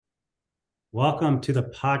Welcome to the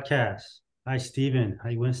podcast. Hi, Stephen.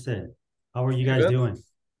 Hi, Winston. How are you Hey, guys Vince. doing?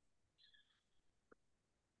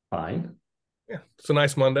 Fine. Yeah, it's a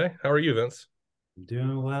nice Monday. How are you, Vince?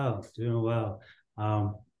 Doing well, doing well.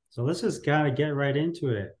 So let's just kind of get right into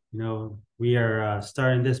it. We are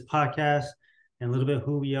starting this podcast and a little bit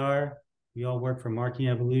who we are. We all work for Marketing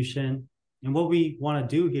Evolution. And what we want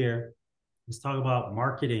to do here is talk about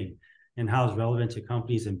marketing and how it's relevant to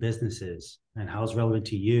companies and businesses and how it's relevant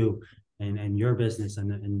to you and your business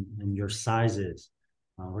and your sizes.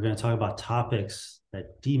 We're going to talk about topics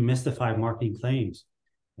that demystify marketing claims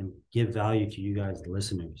and give value to you guys, the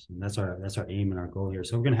listeners. And that's our aim and our goal here.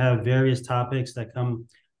 So we're going to have various topics that come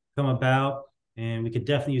about, and we could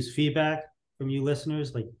definitely use feedback from you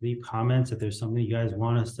listeners. Like leave comments if there's something you guys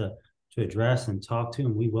want us to address and talk to,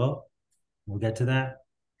 and we will. We'll get to that.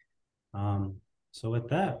 So with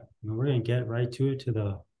that, we're going to get right to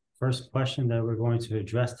the first question that we're going to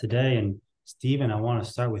address today. And Stephen, I want to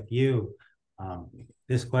start with you.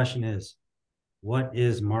 This question is, what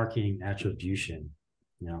is marketing attribution?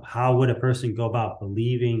 How would a person go about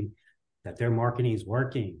believing that their marketing is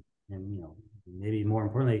working? And, maybe more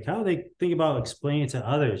importantly, how do they think about explaining it to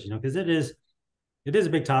others? Because it is a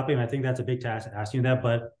big topic, and I think that's a big task asking that,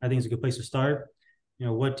 but I think it's a good place to start.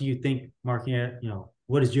 What do you think marketing,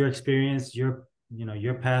 what is your experience, your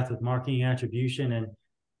path with marketing attribution,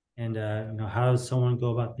 and how does someone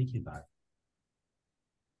go about thinking about it?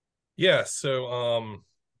 Yeah, so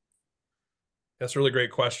that's a really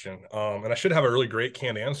great question. And I should have a really great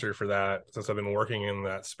canned answer for that since I've been working in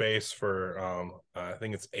that space for I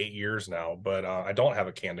think it's 8 years now, but I don't have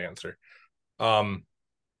a canned answer. So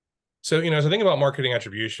as I think about marketing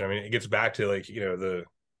attribution, I mean, it gets back to like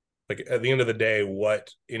at the end of the day,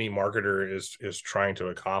 what any marketer is trying to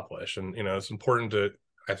accomplish. And it's important to,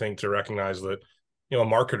 I think, to recognize that a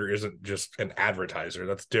marketer isn't just an advertiser.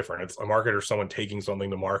 That's different. It's a marketer, someone taking something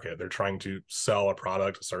to market. They're trying to sell a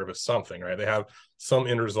product, a service, something, right? They have some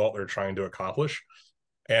end result they're trying to accomplish.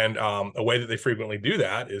 And a way that they frequently do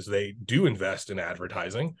that is they do invest in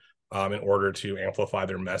advertising in order to amplify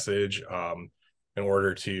their message, in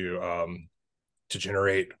order to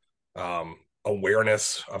generate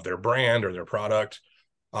awareness of their brand or their product.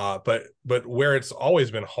 But where it's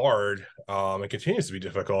always been hard and continues to be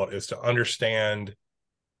difficult is to understand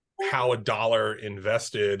how a dollar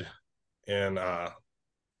invested in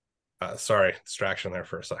sorry, distraction there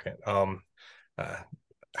for a second. Uh,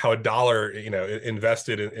 how a dollar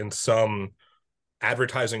invested in some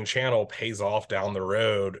advertising channel pays off down the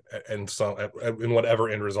road and some in whatever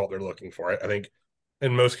end result they're looking for. I think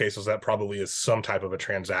in most cases that probably is some type of a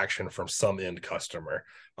transaction from some end customer.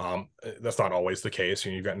 That's not always the case.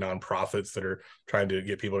 You've got nonprofits that are trying to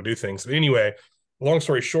get people to do things. But anyway, long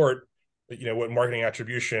story short, what marketing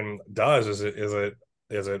attribution does is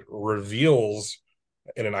it reveals,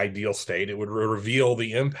 in an ideal state, it would reveal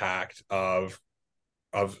the impact of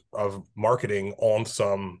marketing on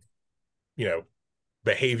some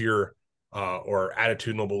behavior or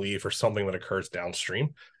attitudinal belief or something that occurs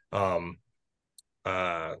downstream. And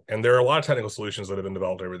there are a lot of technical solutions that have been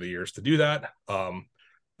developed over the years to do that,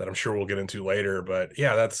 that I'm sure we'll get into later. But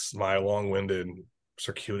yeah, that's my long-winded,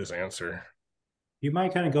 circuitous answer. You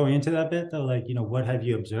might kind of go into that bit though, like, what have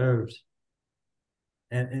you observed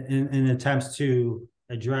in attempts to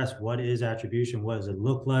address what is attribution? What does it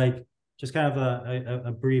look like? Just kind of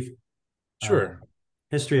a brief Sure.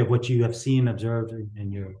 history of what you have seen, observed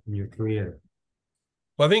in your career.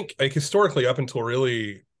 Well, I think like historically, up until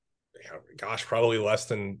really, gosh, probably less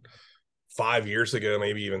than 5 years ago,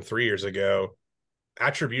 maybe even 3 years ago,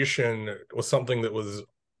 attribution was something that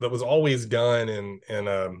was always done in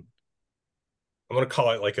I'm going to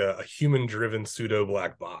call it like a human driven pseudo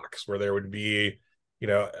black box where there would be,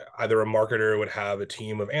 either a marketer would have a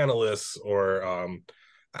team of analysts or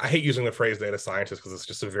I hate using the phrase data scientist because it's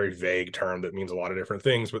just a very vague term that means a lot of different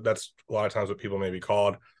things, but that's a lot of times what people may be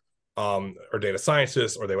called, or data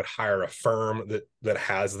scientists, or they would hire a firm that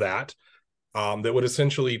has that would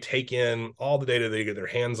essentially take in all the data they get their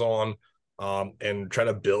hands on, and try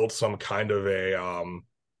to build some kind of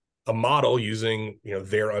a model using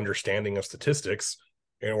their understanding of statistics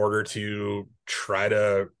in order to try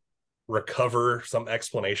to recover some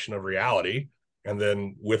explanation of reality. And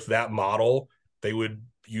then with that model, they would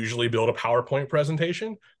usually build a PowerPoint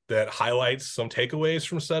presentation that highlights some takeaways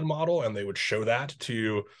from said model, and they would show that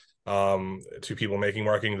to people making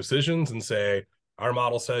marketing decisions and say, our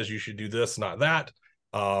model says you should do this, not that.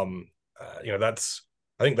 That's,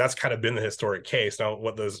 I think that's kind of been the historic case. Now,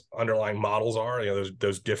 what those underlying models are,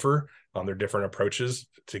 those differ. They're different approaches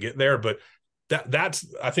to get there, but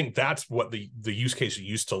I think that's what the use case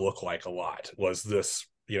used to look like a lot, was this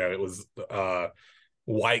it was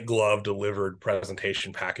white glove delivered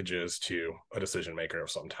presentation packages to a decision maker of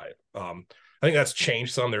some type. I think that's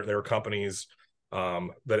changed some. There were companies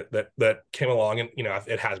that came along, and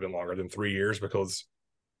it has been longer than 3 years, because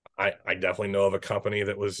I definitely know of a company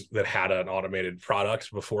that had an automated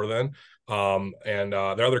product before then. And there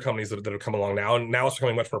are other companies that have come along now, and now it's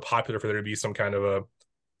becoming much more popular for there to be some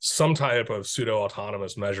type of pseudo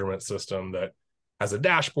autonomous measurement system that has a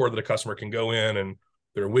dashboard that a customer can go in, and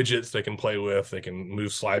there are widgets they can play with. They can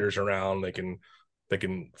move sliders around. They can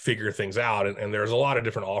figure things out. And there's a lot of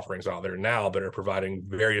different offerings out there now that are providing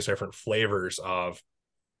various different flavors of,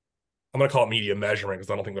 I'm going to call it media measurement,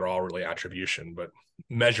 because I don't think they're all really attribution, but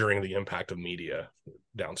measuring the impact of media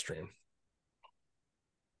downstream.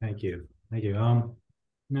 Thank you. Now,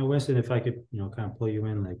 Winston, if I could, kind of pull you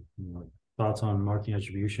in, like, thoughts on marketing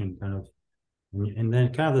attribution, kind of, and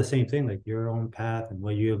then kind of the same thing, like your own path and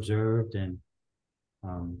what you observed, and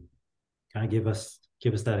kind of give us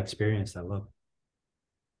that experience, that look.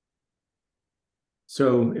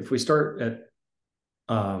 So if we start at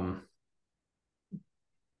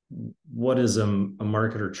what is a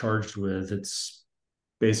marketer charged with, it's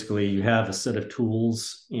basically you have a set of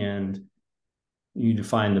tools and you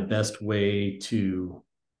define the best way to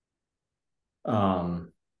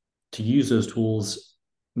use those tools,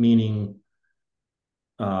 meaning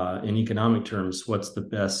in economic terms, what's the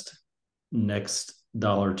best next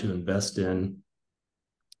dollar to invest in,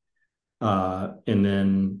 and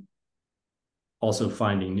then also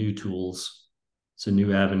finding new tools, so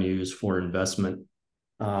new avenues for investment.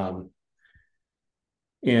 And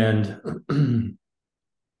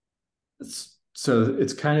so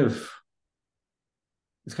it's kind of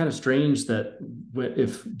strange that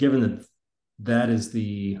if given that is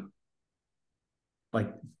the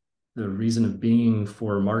reason of being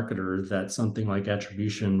for a marketer, that something like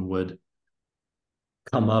attribution would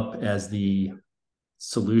come up as the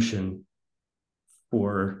solution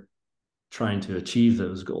for trying to achieve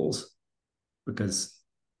those goals, because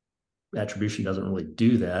attribution doesn't really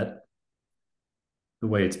do that the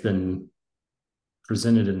way it's been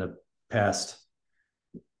presented in the past.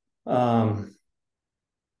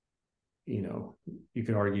 You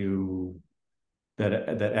could argue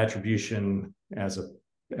that attribution as a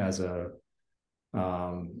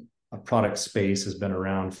product space has been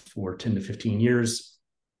around for 10 to 15 years,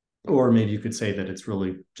 or maybe you could say that it's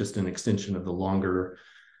really just an extension of the longer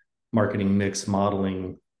marketing mix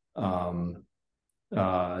modeling domain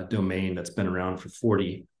that's been around for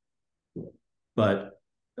 40. But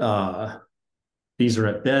these are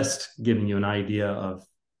at best giving you an idea of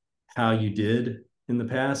how you did in the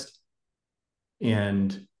past,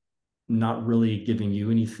 and not really giving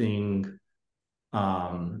you anything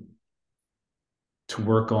to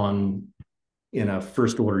work on in a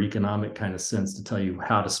first order economic kind of sense to tell you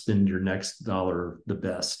how to spend your next dollar the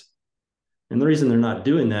best. And the reason they're not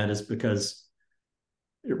doing that is because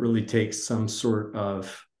it really takes some sort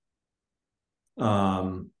of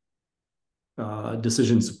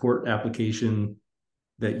decision support application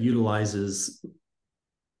that utilizes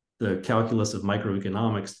the calculus of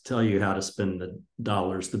microeconomics to tell you how to spend the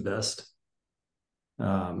dollars the best.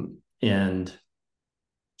 And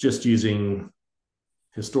just using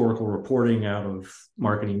historical reporting out of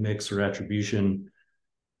marketing mix or attribution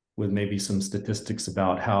with maybe some statistics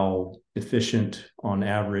about how efficient on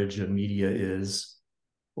average a media is,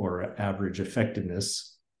 or average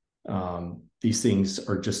effectiveness. These things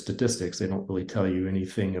are just statistics. They don't really tell you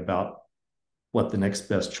anything about what the next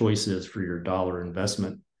best choice is for your dollar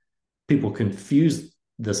investment. People confuse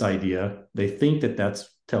this idea. They think that that's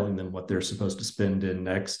telling them what they're supposed to spend in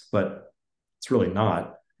next, but it's really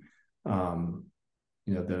not.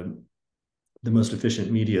 The most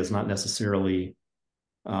efficient media is not necessarily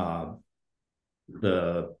the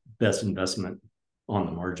best investment on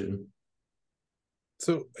the margin.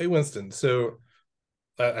 So, hey, Winston, so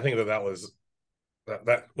I think that was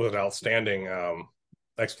an outstanding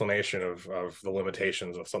explanation of the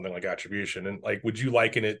limitations of something like attribution. And like, would you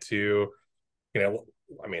liken it to,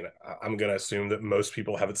 I mean, I'm going to assume that most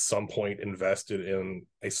people have at some point invested in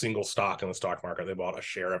a single stock in the stock market. They bought a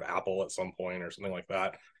share of Apple at some point or something like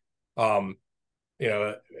that.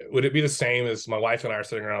 Would it be the same as my wife and I are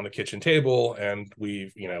sitting around the kitchen table and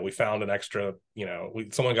we found an extra,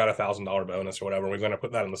 someone got $1,000 bonus or whatever, and we're going to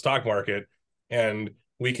put that in the stock market, and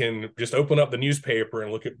we can just open up the newspaper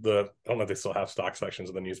and look at I don't know if they still have stock sections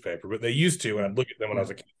of the newspaper, but they used to, and I'd look at them when I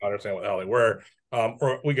was a kid, I understand what the hell they were.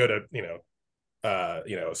 Or we go to,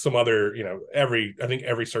 some other, I think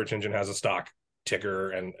every search engine has a stock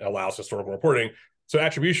ticker and allows historical reporting. So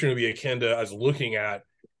attribution would be akin to us looking at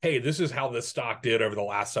hey, this is how this stock did over the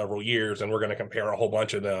last several years, and we're going to compare a whole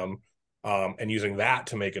bunch of them, and using that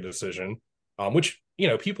to make a decision, which,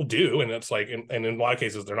 people do. And it's like, and in a lot of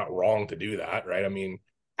cases, they're not wrong to do that, right? I mean,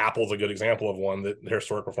 Apple's a good example of one that their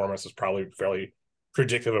historic performance is probably fairly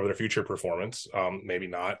predictive of their future performance. Maybe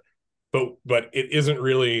not, but it isn't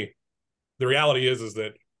really. The reality is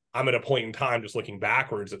that I'm at a point in time just looking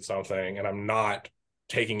backwards at something, and I'm not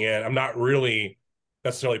really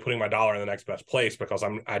necessarily putting my dollar in the next best place, because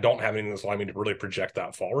I don't have anything that's allowing me to really project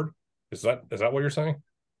that forward. Is that what you're saying?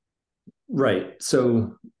 Right.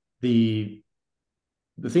 So the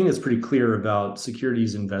thing that's pretty clear about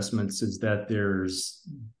securities investments is that there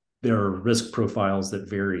are risk profiles that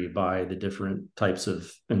vary by the different types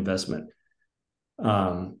of investment.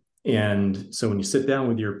 And so when you sit down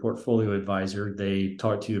with your portfolio advisor, they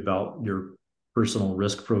talk to you about your personal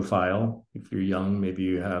risk profile. If you're young, maybe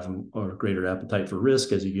you have a greater appetite for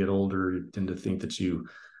risk. As you get older, you tend to think that you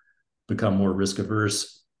become more risk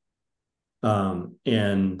averse.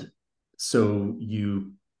 And so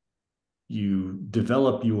you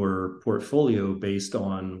develop your portfolio based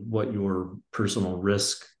on what your personal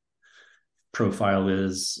risk profile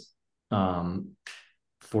is,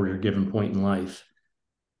 for your given point in life.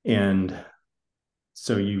 And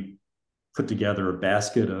so you put together a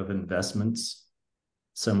basket of investments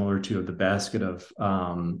similar to the basket of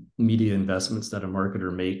media investments that a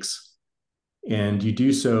marketer makes. And you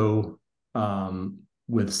do so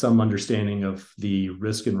with some understanding of the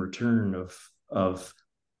risk and return of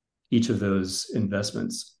each of those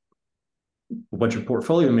investments. What your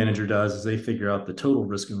portfolio manager does is they figure out the total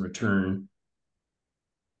risk and return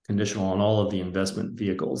conditional on all of the investment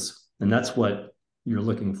vehicles. And that's what you're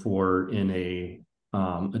looking for in a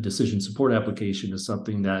decision support application, is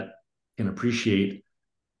something that can appreciate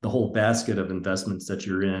the whole basket of investments that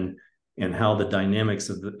you're in, and how the dynamics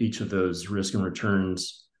of each of those risk and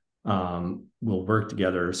returns will work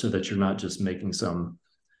together, so that you're not just making some,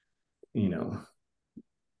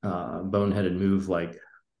 boneheaded move like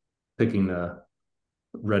picking the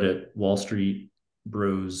Reddit Wall Street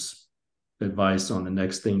bros advice on the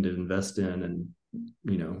next thing to invest in, and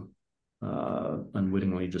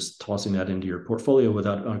unwittingly just tossing that into your portfolio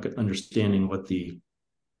without understanding what the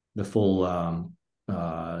full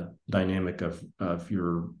dynamic of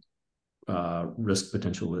your risk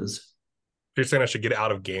potential is. You're saying I should get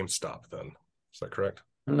out of GameStop then? Is that correct?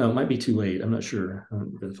 I don't know. It might be too late. I'm not sure. I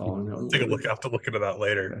haven't been following that one. Take a look. I have to look into that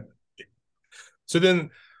later. Okay. So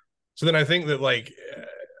then I think that, like,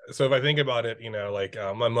 so if I think about it,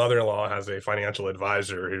 my mother-in-law has a financial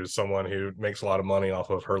advisor who's someone who makes a lot of money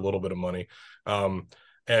off of her little bit of money.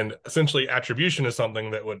 And essentially attribution is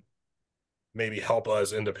something that would maybe help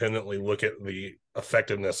us independently look at the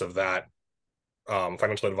effectiveness of that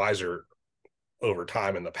financial advisor over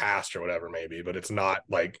time in the past or whatever, maybe, but it's not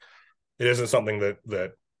like, it isn't something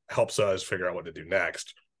that helps us figure out what to do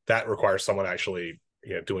next. That requires someone actually,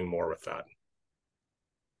 doing more with that.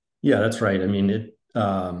 Yeah, that's right. I mean, it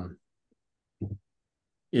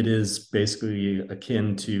is basically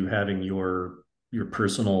akin to having your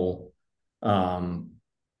personal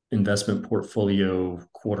investment portfolio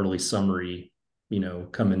quarterly summary,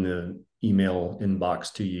 come in the email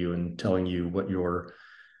inbox to you and telling you what your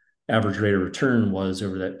average rate of return was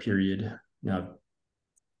over that period. Now,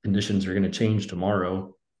 conditions are going to change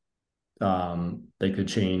tomorrow. They could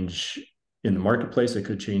change in the marketplace. They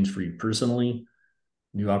could change for you personally.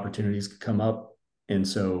 New opportunities could come up. And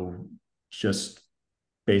so just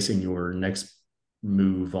basing your next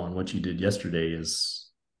move on what you did yesterday is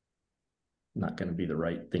not going to be the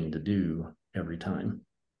right thing to do every time.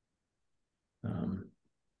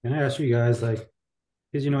 Can I ask you guys, like,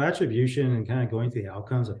 because attribution and kind of going through the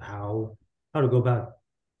outcomes of how to go about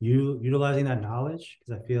utilizing that knowledge,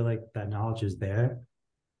 because I feel like that knowledge is there,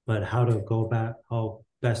 but how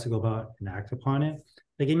best to go about and act upon it.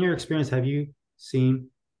 Like, in your experience, have you seen,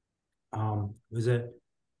 was it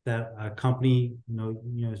that a company,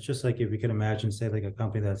 it's just like, if we could imagine, say, like a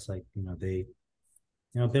company that's like, they,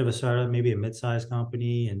 a bit of a startup, maybe a mid-sized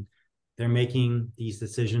company, and they're making these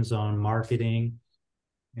decisions on marketing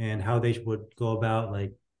and how they would go about,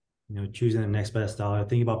 like, choosing the next best dollar,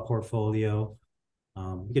 thinking about portfolio.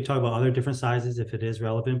 We could talk about other different sizes if it is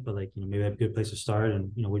relevant, but, like, maybe a good place to start,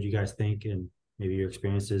 and what you guys think, and maybe your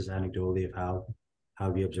experiences anecdotally of how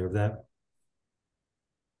have you observed that?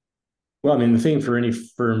 Well, I mean, the thing for any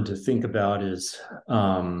firm to think about is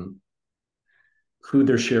who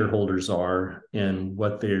their shareholders are and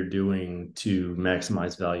what they're doing to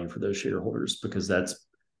maximize value for those shareholders, because that's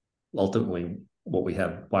ultimately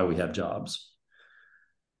why we have jobs.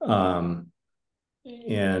 And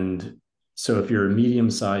so if you're a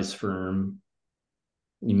medium-sized firm,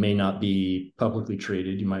 You may not be publicly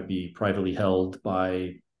traded. You might be privately held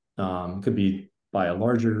by, could be by a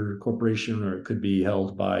larger corporation, or it could be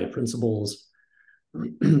held by principals,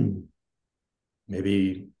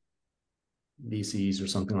 maybe VCs or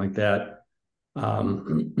something like that.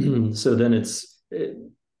 So then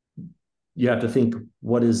you have to think,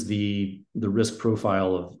 what is the risk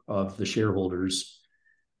profile of the shareholders,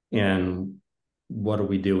 and what are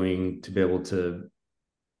we doing to be able to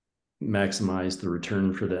maximize the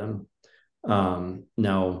return for them?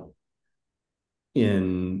 Now,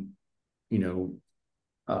 in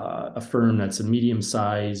a firm that's a medium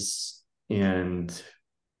size, and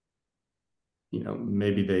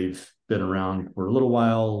maybe they've been around for a little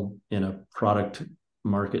while in a product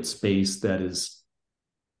market space that is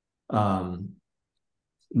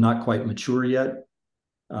not quite mature yet,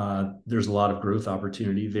 there's a lot of growth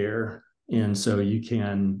opportunity there. And so you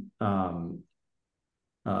can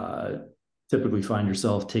typically find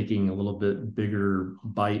yourself taking a little bit bigger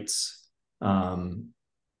bites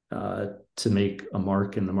to make a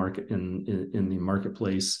mark in the market, in the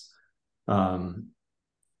marketplace.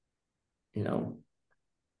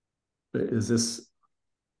 Is this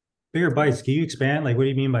bigger bites? Can you expand? Like, what do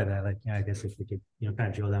you mean by that? Like, I guess if we could, kind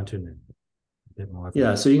of drill down to it a bit more.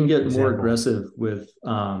 Yeah, so you can get more aggressive with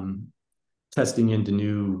testing into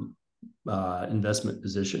new investment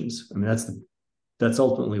positions. I mean, that's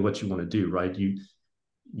ultimately what you want to do, right?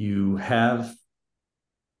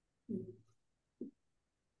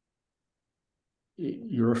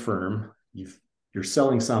 You're a firm, you're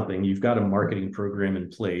selling something, you've got a marketing program in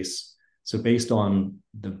place. So based on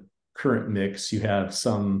the current mix, you have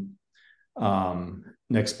some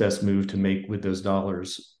next best move to make with those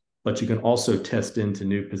dollars, but you can also test into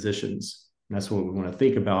new positions. And that's what we want to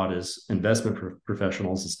think about as investment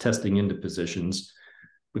professionals, is testing into positions,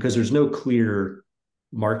 because there's no clear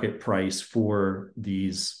market price for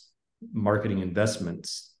these marketing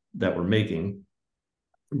investments that we're making.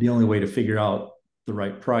 The only way to figure out the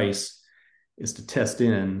right price is to test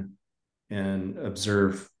in and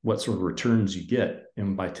observe what sort of returns you get.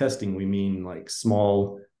 And by testing, we mean like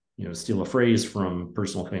small, steal a phrase from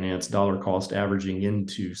personal finance, dollar cost averaging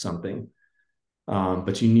into something.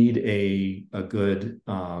 But you need a good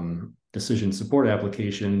decision support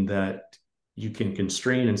application that you can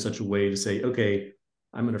constrain in such a way to say, okay,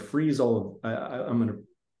 I'm going to freeze I'm going to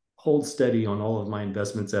hold steady on all of my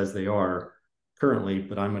investments as they are currently,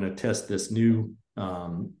 but I'm going to test this new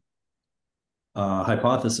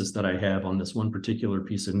hypothesis that I have on this one particular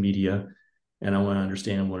piece of media, and I want to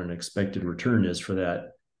understand what an expected return is for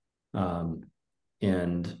that.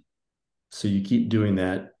 And so you keep doing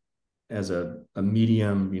that. As a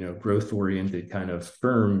medium, growth oriented kind of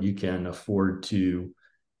firm, you can afford to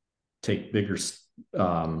take bigger,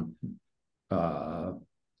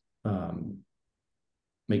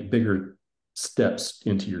 make bigger steps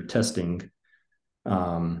into your testing,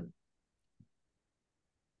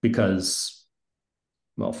 because,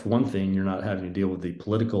 well, for one thing, you're not having to deal with the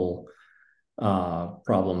political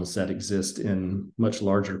problems that exist in much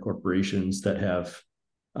larger corporations that have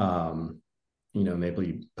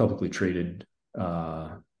maybe publicly traded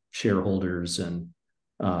shareholders and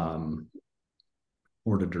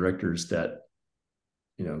board of directors that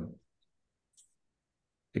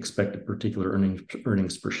expect a particular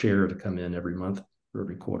earnings per share to come in every month or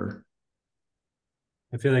every quarter.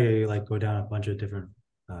 I feel like I go down a bunch of different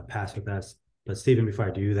paths with that. But Stephen, before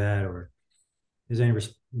I do that, or is there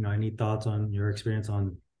any thoughts on your experience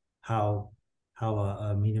on how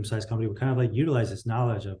a medium-sized company would kind of utilize this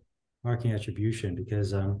knowledge of marketing attribution?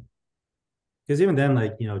 Because even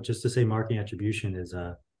then, just to say marketing attribution is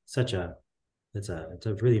it's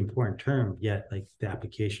a really important term, yet the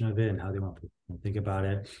application of it and how they want to think about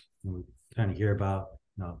it, and we kind of hear about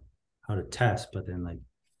how to test, but then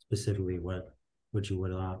specifically what you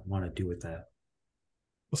would want to do with that.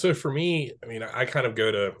 So for me, I mean, I kind of go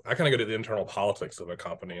to the internal politics of a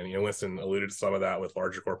company, and Winston alluded to some of that. With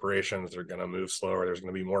larger corporations, they're going to move slower. There's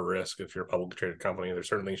going to be more risk if you're a publicly traded company. There's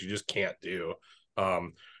certain things you just can't do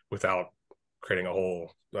without creating a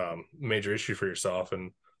whole major issue for yourself.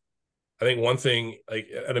 And I think one thing,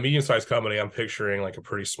 at a medium-sized company, I'm picturing a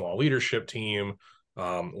pretty small leadership team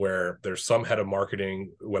where there's some head of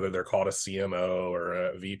marketing, whether they're called a CMO or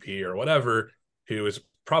a VP or whatever, who is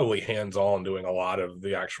probably hands-on doing a lot of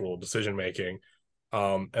the actual decision making,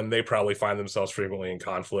 and they probably find themselves frequently in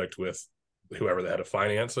conflict with whoever the head of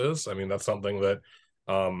finance is. I mean, that's something that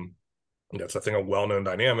that's a well-known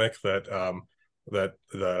dynamic that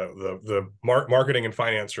the marketing and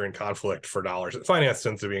finance are in conflict for dollars. Finance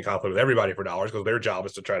tends to be in conflict with everybody for dollars, because their job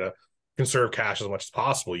is to try to conserve cash as much as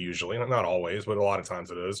possible, usually, not always, but a lot of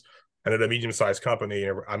times it is. And at a medium-sized company,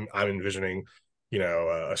 I'm envisioning,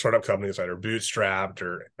 a startup company that's either bootstrapped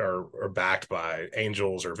or backed by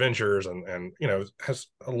angels or ventures, and has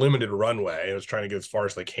a limited runway and is trying to get as far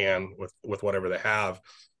as they can with whatever they have.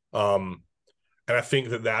 And I think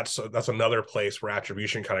that's another place where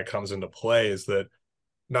attribution kind of comes into play, is that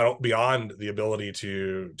not beyond the ability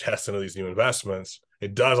to test into these new investments,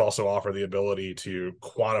 it does also offer the ability to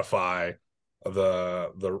quantify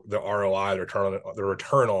the ROI, the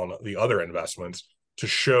return on the other investments, to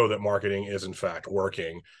show that marketing is in fact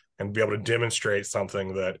working, and be able to demonstrate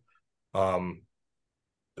something that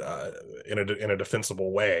in a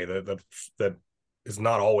defensible way that is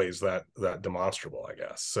not always that demonstrable, I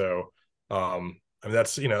guess. So I mean,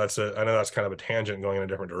 I know that's kind of a tangent going in a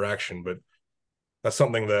different direction, but that's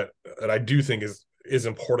something that I do think is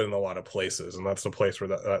important in a lot of places, and that's the place where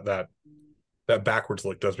that backwards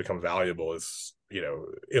look does become valuable. Is,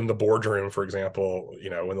 in the boardroom, for example,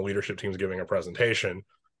 when the leadership team's giving a presentation,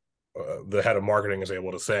 the head of marketing is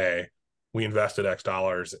able to say, we invested X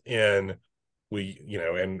dollars in,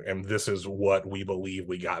 and this is what we believe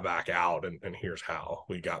we got back out, and here's how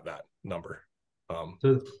we got that number.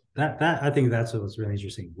 So that I think that's what's really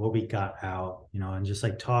interesting, what we got out, and just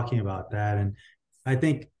like talking about that. And I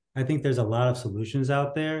think there's a lot of solutions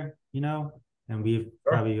out there, and we've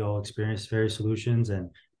probably all experienced various solutions. And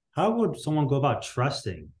how would someone go about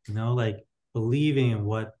trusting, like believing in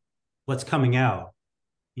what's coming out,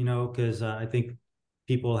 because I think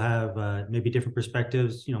people have maybe different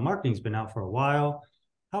perspectives. Marketing's been out for a while.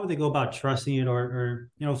 How would they go about trusting it, or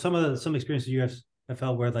some experiences you have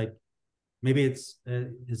felt where like maybe it's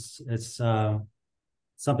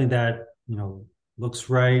something that looks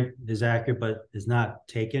right, is accurate, but is not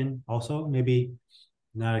taken, also maybe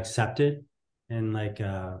not accepted. And like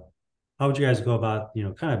how would you guys go about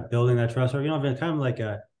kind of building that trust, or kind of like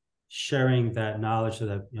sharing that knowledge so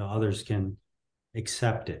that others can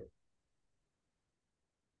accept it?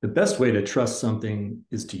 The best way to trust something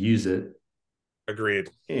is to use it. Agreed.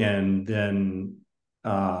 And then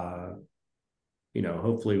hopefully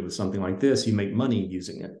with something like this, you make money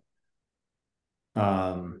using it.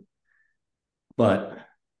 But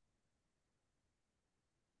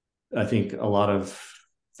I think a lot of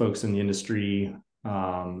folks in the industry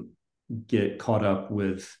get caught up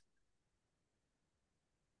with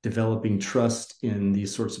developing trust in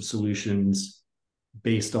these sorts of solutions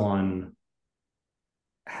based on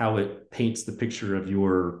how it paints the picture of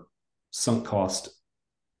your sunk cost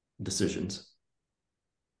decisions,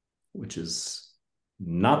 which is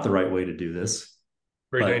not the right way to do this.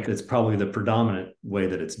 But it's probably the predominant way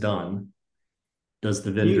that it's done. Does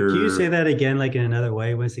the vendor... Can you say that again, like in another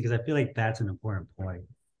way, Winston? Because I feel like that's an important point.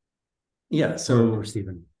 Yeah. So, or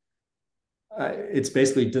Stephen, it's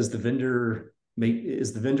basically, is the vendor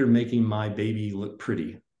making my baby look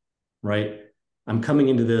pretty? Right. I'm coming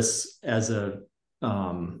into this as I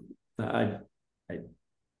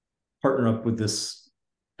partner up with this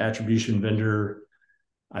attribution vendor.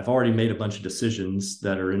 I've already made a bunch of decisions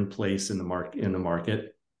that are in place in the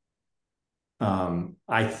market.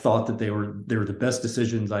 I thought that they were the best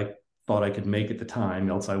decisions I thought I could make at the time,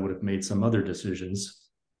 else I would have made some other decisions.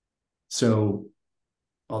 So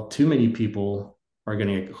too many people are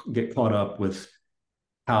going to get caught up with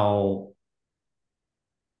how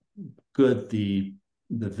good the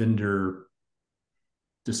vendor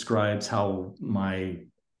describes how my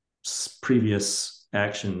previous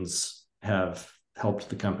actions have helped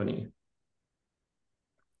the company.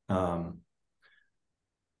 And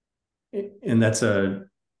that's a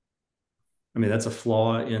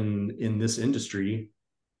flaw in this industry.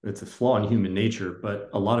 It's a flaw in human nature, but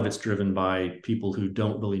a lot of it's driven by people who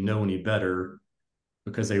don't really know any better,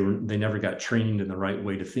 because they never got trained in the right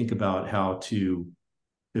way to think about how to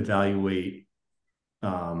evaluate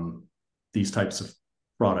these types of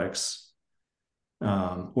products,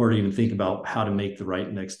 or to even think about how to make the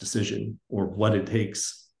right next decision, or what it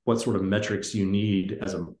takes, what sort of metrics you need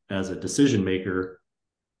as a decision maker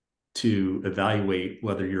to evaluate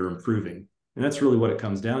whether you're improving. And that's really what it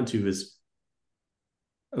comes down to is,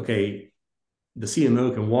 okay, the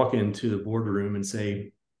CMO can walk into the boardroom and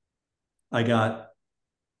say, I got,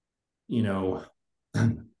 10%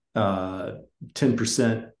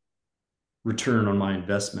 return on my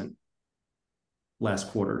investment last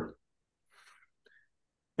quarter.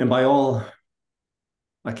 And by all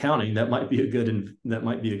accounting, that might be a good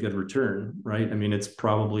return, right? I mean, it's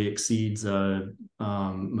probably exceeds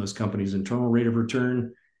most companies' internal rate of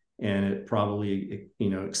return, and it probably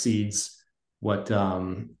exceeds what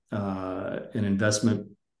an investment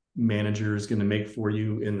manager is going to make for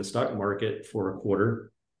you in the stock market for a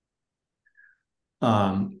quarter.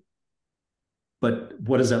 but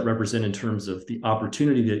what does that represent in terms of the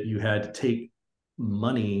opportunity that you had to take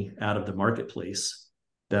money out of the marketplace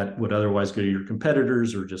that would otherwise go to your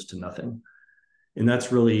competitors or just to nothing? And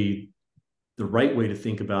that's really the right way to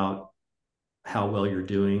think about how well you're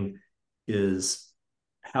doing, is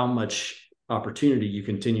how much opportunity you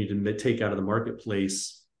continue to take out of the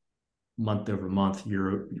marketplace month over month,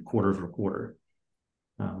 year, quarter over quarter.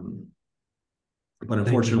 But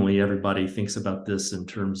unfortunately, everybody thinks about this in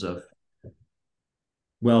terms of,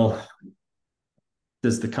 well,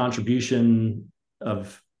 does the contribution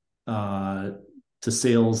of to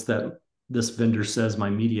sales that this vendor says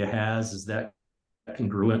my media has, is that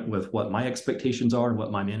congruent with what my expectations are,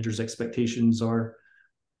 what my manager's expectations are,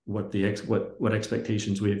 what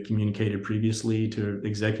expectations we have communicated previously to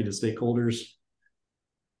executive stakeholders?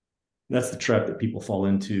 That's the trap that people fall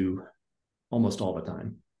into almost all the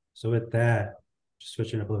time. So with that, just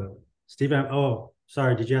switching up a little bit. Steve, oh,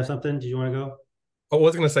 sorry, did you have something? Did you want to go? I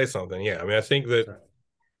was going to say something. Yeah. I mean, I think that,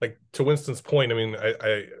 like, to Winston's point, I mean,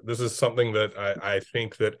 I this is something that I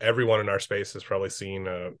think that everyone in our space has probably seen,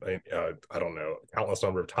 I don't know, countless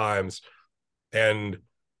number of times. And,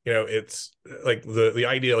 you know, it's like the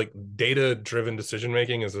idea, like, data-driven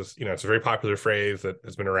decision-making is this, you know, it's a very popular phrase that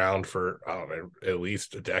has been around for, I don't know, at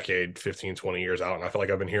least a decade, 15, 20 years out. And I feel like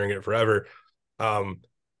I've been hearing it forever.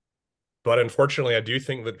 But unfortunately, I do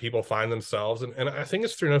think that people find themselves, and I think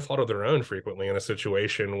it's through no fault of their own, frequently in a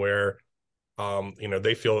situation where, you know,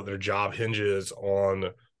 they feel that their job hinges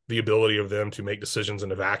on the ability of them to make decisions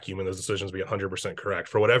in a vacuum and those decisions be 100% correct.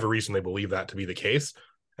 For whatever reason, they believe that to be the case.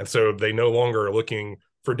 And so they no longer are looking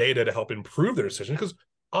for data to help improve their decision, because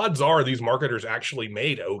odds are these marketers actually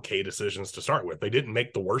made okay decisions to start with. They didn't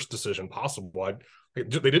make the worst decision possible. They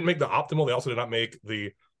didn't make the optimal. They also did not make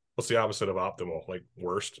the, what's the opposite of optimal? Like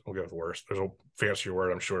worst. We'll go with worst. There's a fancier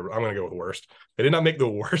word, I'm sure, but I'm going to go with worst. They did not make the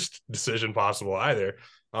worst decision possible either.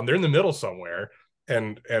 They're in the middle somewhere,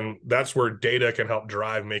 and that's where data can help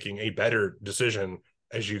drive making a better decision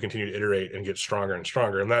as you continue to iterate and get stronger and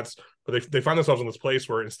stronger. And that's, but they find themselves in this place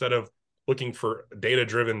where instead of looking for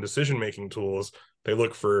data-driven decision-making tools, they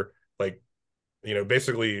look for, like, you know,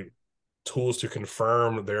 basically tools to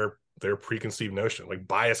confirm their preconceived notion, like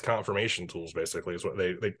bias confirmation tools, basically, is what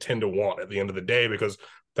they tend to want at the end of the day, because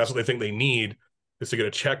that's what they think they need, is to get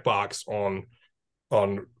a checkbox on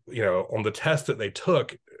you know, on the test that they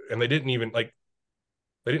took. And they didn't even, like,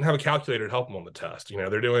 they didn't have a calculator to help them on the test. You know,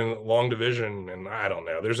 they're doing long division, and I don't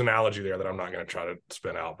know, there's an analogy there that I'm not going to try to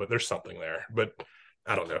spin out, but there's something there. But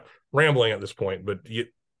I don't know, rambling at this point. But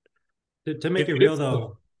to make it real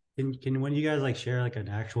though, can when you guys like share like an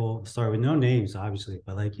actual story with no names, obviously,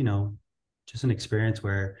 but like, you know, just an experience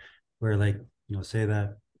where like, you know, say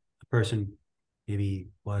that a person maybe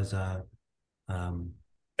was a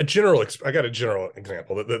general, I got a general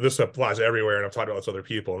example that this applies everywhere, and I've talked about this with other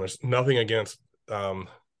people, and there's nothing against, I'll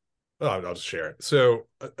just share it. So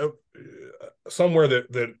somewhere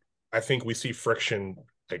that I think we see friction,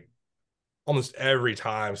 like, almost every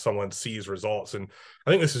time someone sees results, and I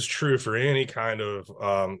think this is true for any kind of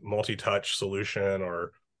multi-touch solution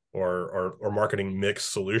or marketing mix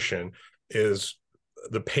solution, is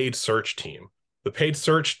the paid search team. The paid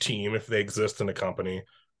search team, if they exist in a company,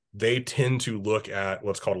 they tend to look at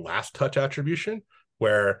what's called last touch attribution,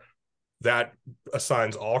 where that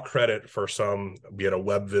assigns all credit for some, be it a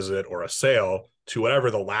web visit or a sale, to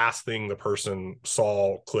whatever the last thing the person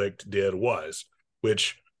saw, clicked, did was.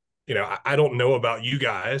 Which, you know, I don't know about you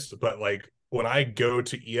guys, but like, when I go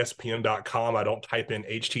to ESPN.com, I don't type in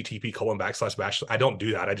http:// I don't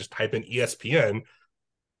do that. I just type in ESPN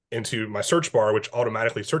into my search bar, which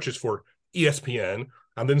automatically searches for ESPN.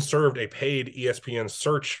 I'm then served a paid ESPN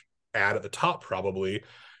search ad at the top, probably,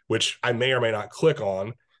 which I may or may not click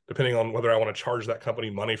on, depending on whether I want to charge that company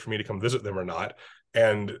money for me to come visit them or not.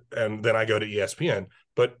 And then I go to ESPN.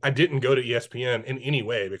 But I didn't go to ESPN in any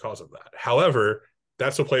way because of that. However,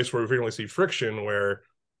 that's a place where we frequently see friction, where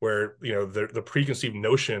you know, the preconceived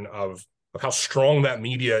notion of how strong that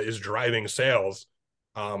media is driving sales,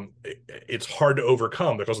 it's hard to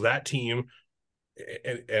overcome, because that team,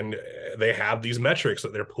 and they have these metrics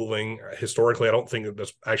that they're pulling. Historically, I don't think that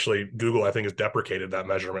this, actually, Google, I think, has deprecated that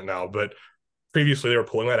measurement now, but previously they were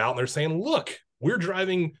pulling that out and they're saying, look, we're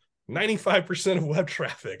driving 95% of web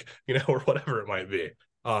traffic, you know, or whatever it might be.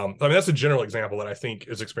 I mean, that's a general example that I think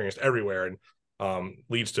is experienced everywhere, and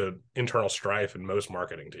leads to internal strife in most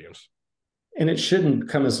marketing teams. And it shouldn't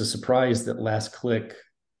come as a surprise that last click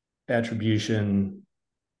attribution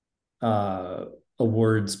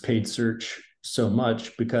awards paid search so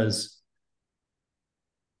much, because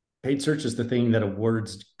paid search is the thing that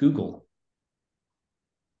awards Google.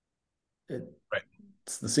 Right.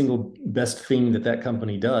 it's the single best thing that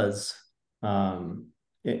company does.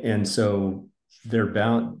 And so they're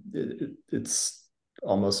bound, it's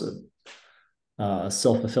almost a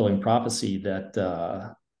self-fulfilling prophecy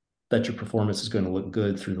that your performance is going to look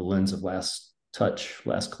good through the lens of last touch,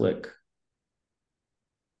 last click.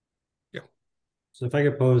 Yeah. So if I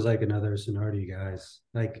could pose like another scenario to you guys,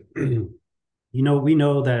 like, we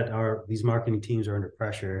know that these marketing teams are under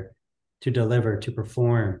pressure to deliver, to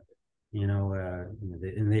perform,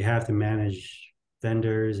 and they have to manage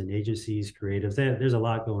vendors and agencies, creatives. There's a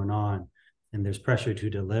lot going on, and there's pressure to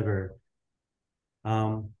deliver.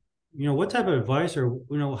 What type of advice, or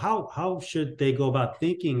how should they go about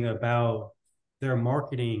thinking about their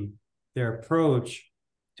marketing, their approach,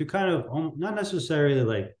 to kind of not necessarily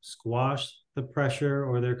like squash the pressure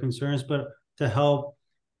or their concerns, but to help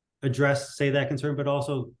address, say, that concern, but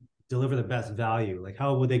also deliver the best value? Like,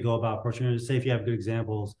 how would they go about approaching it? Say if you have good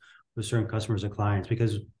examples with certain customers or clients,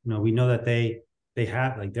 because we know that they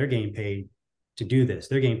have, like, they're getting paid to do this,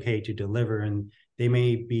 they're getting paid to deliver, and they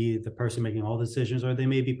may be the person making all the decisions, or they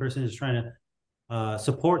may be person who's trying to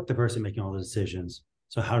support the person making all the decisions.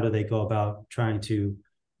 So how do they go about trying to,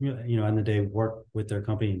 end the day, work with their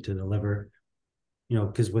company to deliver?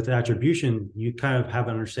 Because with attribution, you kind of have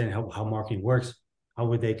an understanding how marketing works. How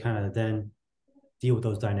would they kind of then deal with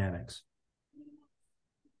those dynamics?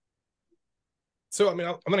 So, I mean,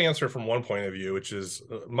 I'm going to answer from one point of view, which is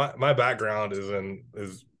my background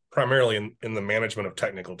is primarily in the management of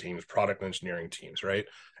technical teams, product engineering teams, right?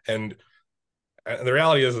 And the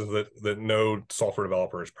reality is that no software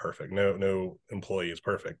developer is perfect, no employee is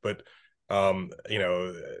perfect, but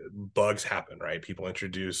bugs happen, right? People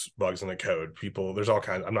introduce bugs in the code. There's all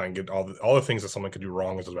kinds. I'm not gonna get all the things that someone could do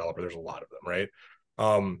wrong as a developer. There's a lot of them, right?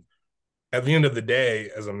 At the end of the day,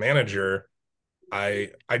 as a manager, I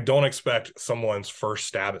don't expect someone's first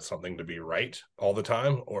stab at something to be right all the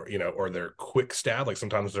time, or their quick stab. Like,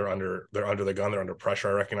 sometimes they're under the gun, they're under pressure.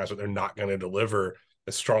 I recognize that they're not going to deliver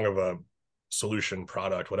as strong of a solution,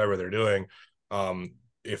 product, whatever they're doing,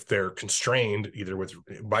 if they're constrained either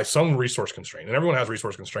by some resource constraint. And everyone has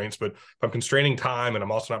resource constraints, but if I'm constraining time and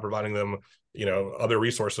I'm also not providing them, other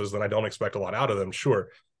resources, then I don't expect a lot out of them, sure.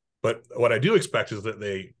 But what I do expect is that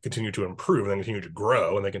they continue to improve, and they continue to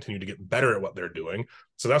grow, and they continue to get better at what they're doing.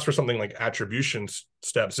 So that's where something like attribution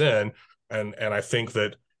steps in. And I think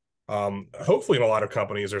that hopefully in a lot of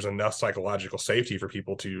companies, there's enough psychological safety for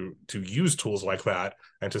people to use tools like that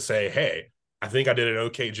and to say, hey, I think I did an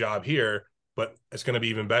okay job here, but it's going to be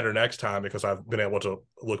even better next time because I've been able to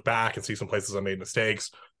look back and see some places I made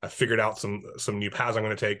mistakes. I figured out some new paths I'm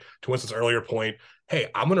going to take. To Winston's earlier point, hey,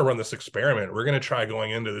 I'm going to run this experiment. We're going to try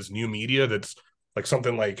going into this new media that's like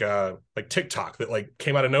something like TikTok that like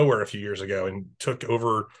came out of nowhere a few years ago and took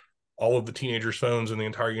over all of the teenagers' phones in the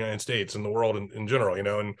entire United States and the world in general,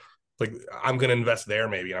 and like, I'm going to invest there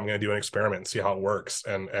maybe. I'm going to do an experiment and see how it works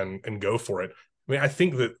and go for it. I mean, I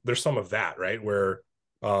think that there's some of that, right? Where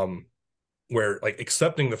like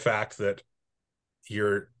accepting the fact that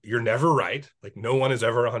you're never right, like no one is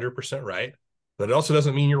ever 100% right, but it also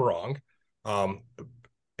doesn't mean you're wrong.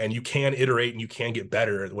 And you can iterate and you can get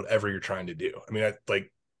better at whatever you're trying to do. I mean,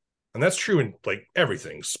 and that's true in like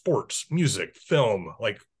everything, sports, music, film,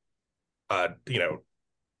 like, I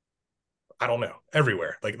don't know,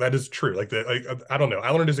 everywhere. Like, that is true. Like, I don't know. I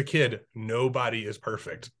learned as a kid, nobody is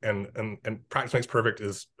perfect, and practice makes perfect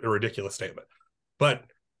is a ridiculous statement, but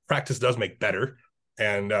practice does make better,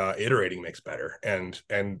 and iterating makes better, and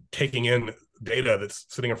taking in data that's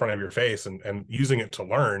sitting in front of your face and using it to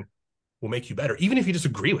learn will make you better, even if you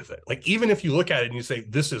disagree with it. Like, even if you look at it and you say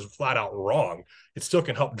this is flat out wrong, it still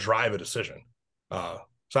can help drive a decision. So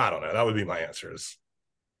I don't know. That would be my answers.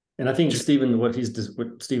 And I think Stephen, what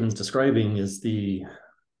Stephen's describing is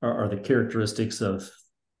are the characteristics of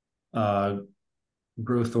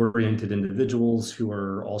growth-oriented individuals who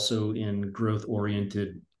are also in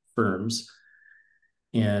growth-oriented firms.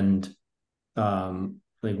 And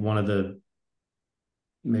like, one of the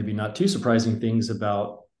maybe not too surprising things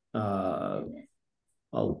about a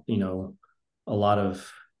lot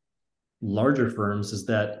of larger firms is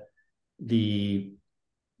that the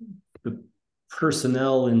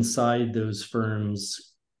personnel inside those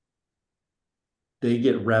firms, they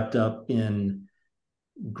get wrapped up in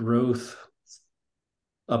growth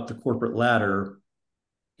up the corporate ladder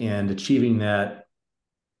and achieving that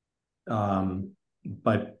by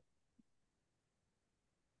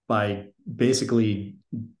basically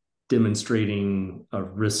demonstrating a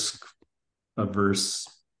risk averse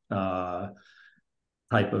type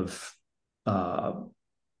of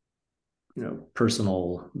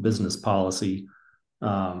personal business policy.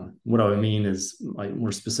 What I mean is, like,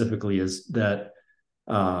 more specifically, is that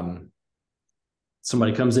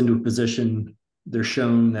Somebody comes into a position, they're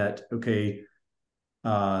shown that, okay,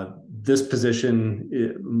 this position,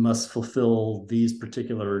 it must fulfill these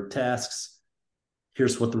particular tasks.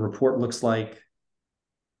 Here's what the report looks like.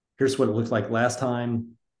 Here's what it looked like last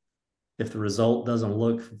time. If the result doesn't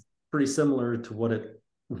look pretty similar to what it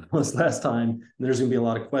was last time, there's going to be a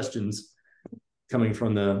lot of questions coming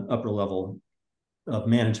from the upper level of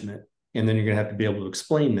management. And then you're going to have to be able to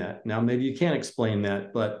explain that. Now, maybe you can't explain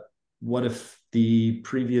that, but what if the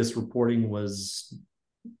previous reporting was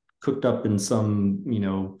cooked up in some,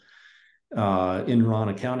 Enron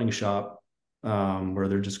accounting shop where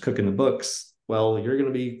they're just cooking the books? Well, you're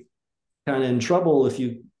going to be kind of in trouble if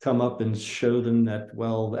you come up and show them that,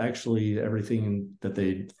 well, actually everything that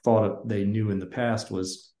they thought they knew in the past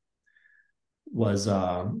was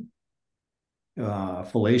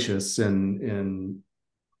fallacious, and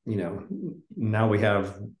now we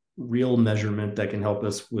have real measurement that can help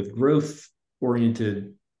us with growth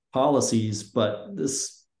oriented policies, but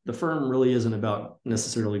the firm really isn't about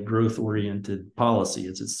necessarily growth oriented policy.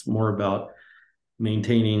 It's more about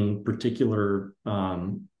maintaining particular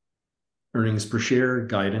earnings per share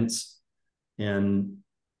guidance, and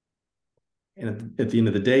at the end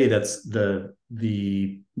of the day, that's the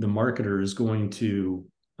marketer is going to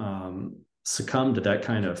succumb to that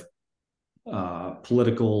kind of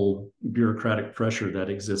political bureaucratic pressure that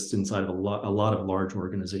exists inside of a lot of large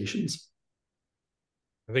organizations.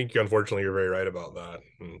 I think unfortunately you're very right about that,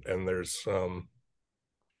 and there's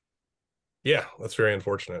yeah, that's very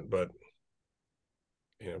unfortunate, but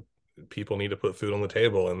people need to put food on the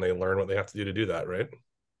table, and they learn what they have to do to do that, right?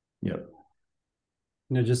 Yep.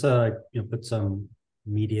 Just put some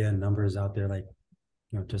media numbers out there, like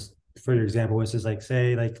just for your example, which is like,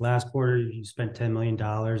 say, like last quarter you spent $10 million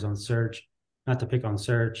on search, not to pick on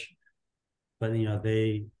search, but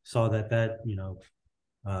they saw that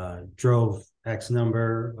drove X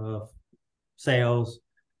number of sales.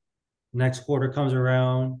 Next quarter comes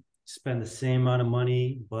around, spend the same amount of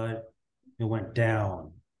money, but it went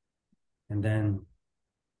down. And then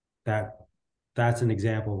that's an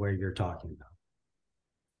example where you're talking about.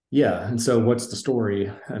 Yeah. And so what's the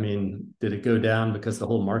story? I mean, did it go down because the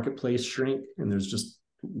whole marketplace shrink and there's just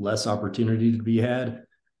less opportunity to be had?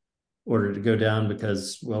 Or did it go down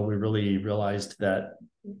because, well, we really realized that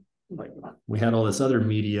like we had all this other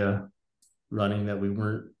media running that we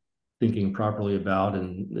weren't thinking properly about,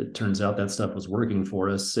 and it turns out that stuff was working for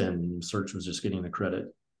us and search was just getting the credit?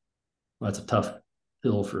 Well, that's a tough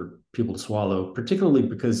pill for people to swallow, particularly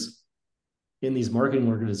because in these marketing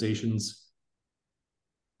organizations,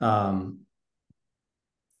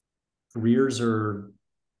 careers are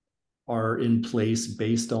in place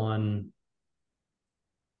based on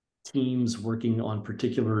teams working on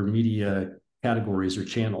particular media categories or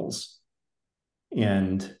channels,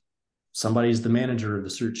 and somebody's the manager of the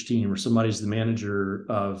search team, or somebody's the manager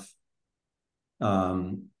of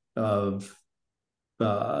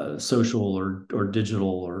social or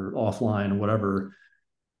digital or offline or whatever.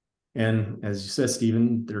 And as you said,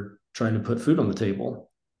 Stephen, they're trying to put food on the table.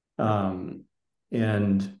 And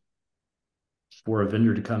for a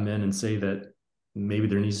vendor to come in and say that maybe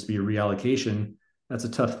there needs to be a reallocation, that's a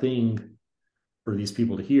tough thing for these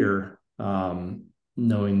people to hear,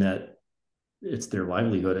 knowing that it's their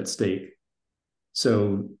livelihood at stake.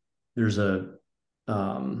 So there's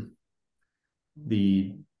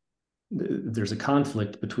there's a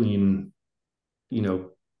conflict between,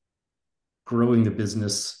 growing the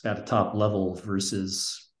business at a top level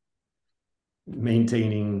versus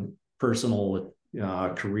maintaining personal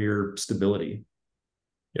career stability.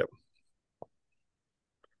 Yep.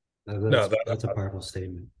 That's a powerful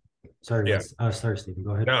statement. Sorry, yeah. Sorry, Stephen.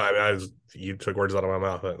 Go ahead. No, I mean, you took words out of my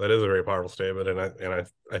mouth. That is a very powerful statement, and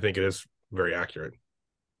I think it is very accurate.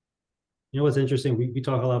 What's interesting? We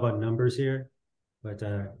talk a lot about numbers here, but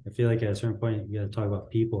I feel like at a certain point you got to talk about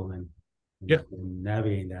people and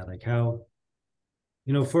navigating that. Like how,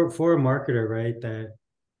 for a marketer, right? That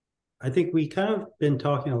I think we kind of been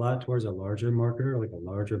talking a lot towards a larger marketer, like a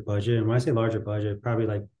larger budget. And when I say larger budget, probably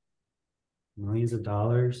like millions of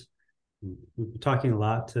dollars. We're talking a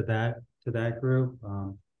lot to that group.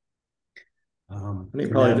 I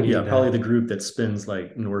think probably the group that spends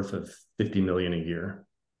like north of 50 million a year.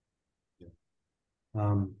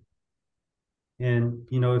 And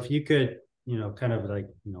if you could, kind of like,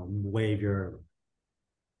 wave your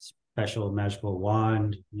special magical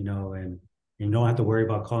wand, and you don't have to worry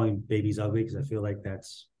about calling babies ugly, because I feel like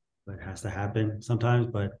that's what has to happen sometimes.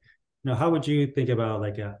 But how would you think about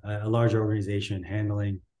like a larger organization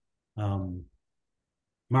handling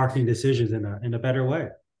marketing decisions in a better way?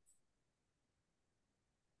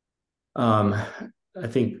 I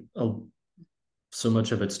think so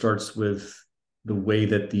much of it starts with the way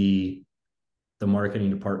that the marketing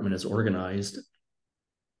department is organized.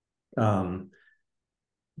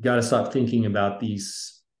 Got to stop thinking about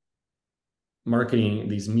these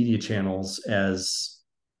media channels as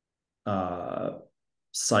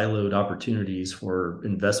siloed opportunities for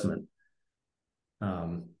investment.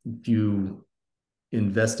 If you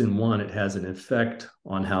invest in one, it has an effect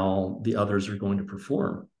on how the others are going to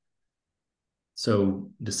perform. So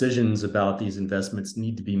decisions about these investments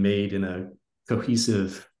need to be made in a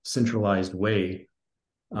cohesive, centralized way,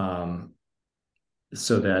 so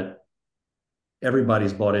that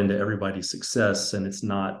everybody's bought into everybody's success, and it's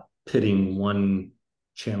not pitting one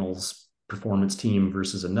channel's performance team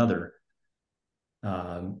versus another.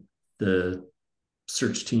 The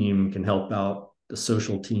search team can help out the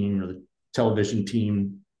social team or the television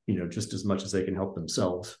team, just as much as they can help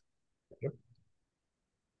themselves.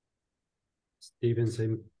 Steven,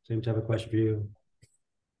 same type of question for you.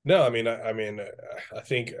 No, I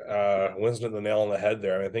think Winston hit the nail on the head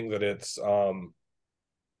there. I think that it's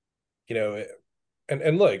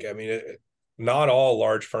and look, not all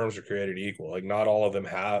large firms are created equal. Like, not all of them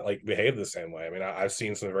behave the same way. I've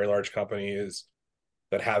seen some very large companies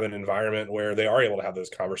that have an environment where they are able to have those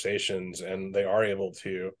conversations, and they are able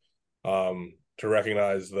to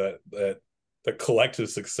recognize that the collective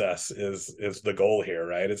success is the goal here,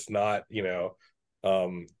 right? It's not,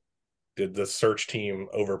 did the search team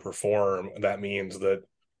overperform? That means that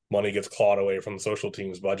money gets clawed away from the social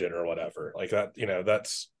team's budget or whatever. Like that,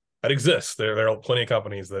 that exists. There are plenty of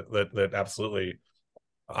companies that absolutely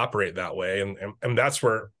operate that way, and that's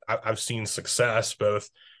where I've seen success, both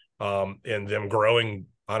in them growing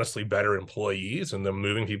honestly better employees and them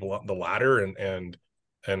moving people up the ladder and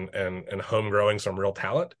home growing some real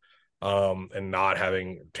talent, and not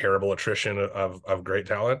having terrible attrition of great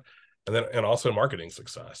talent, and also marketing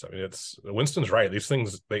success. It's Winston's right. These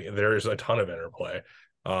things, there is a ton of interplay.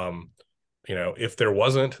 If there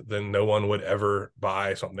wasn't, then no one would ever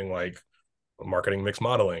buy something like marketing mix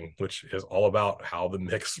modeling, which is all about how the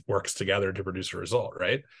mix works together to produce a result,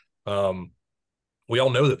 right? We all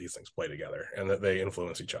know that these things play together and that they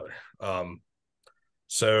influence each other.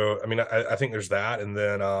 So I think there's that, and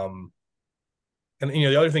then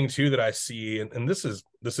the other thing too that I see, and this is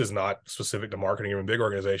not specific to marketing or in big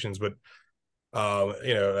organizations, but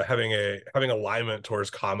having alignment towards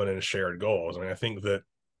common and shared goals. I think that,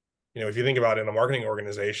 if you think about it, in a marketing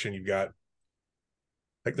organization, you've got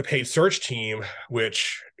like the paid search team,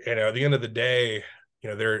 which, at the end of the day,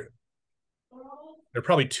 there are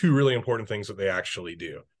probably two really important things that they actually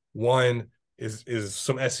do. One is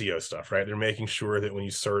some SEO stuff, right? They're making sure that when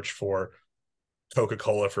you search for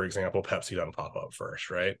Coca-Cola, for example, Pepsi doesn't pop up first,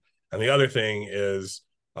 right? And the other thing is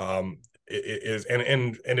and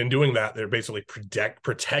in doing that, they're basically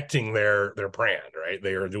protecting their brand, right?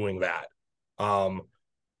 They are doing that.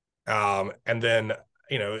 And then,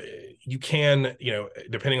 you can,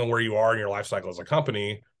 depending on where you are in your life cycle as a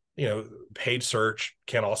company, paid search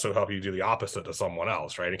can also help you do the opposite to someone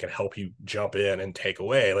else, right? It can help you jump in and take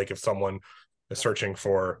away. Like, if someone is searching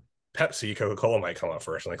for Pepsi, Coca-Cola might come up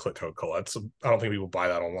first and they click Coca-Cola. I don't think people buy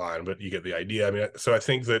that online, but you get the idea. So I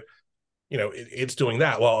think that, it's doing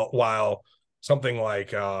that while something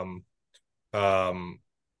like, out of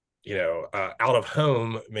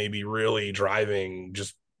home may be really driving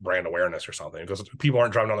just brand awareness or something, because people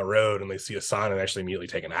aren't driving on the road and they see a sign and actually immediately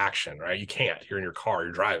take an action, right? You can't. You're in your car,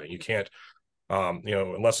 you're driving. You can't,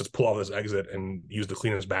 unless it's pull off this exit and use the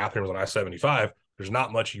cleanest bathrooms on I-75, there's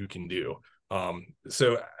not much you can do.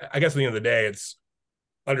 So I guess at the end of the day, it's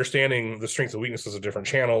understanding the strengths and weaknesses of different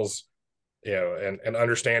channels, and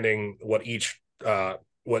understanding what each,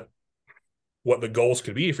 what the goals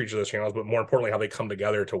could be for each of those channels, but more importantly, how they come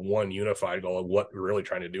together to one unified goal of what we're really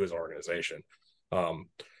trying to do as an organization.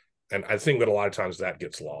 And I think that a lot of times that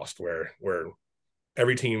gets lost, where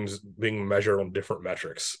every team's being measured on different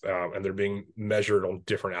metrics, and they're being measured on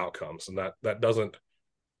different outcomes. And that doesn't,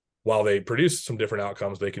 while they produce some different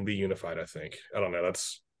outcomes, they can be unified, I think. I don't know.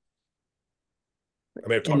 I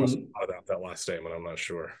may have talked about that last statement. I'm not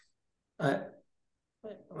sure.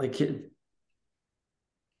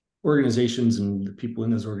 Organizations and the people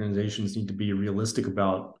in those organizations need to be realistic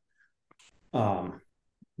about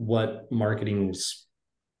what marketing's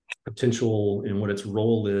potential and what its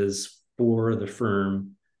role is for the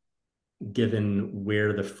firm, given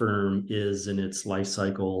where the firm is in its life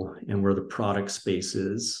cycle and where the product space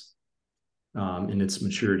is in its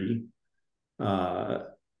maturity.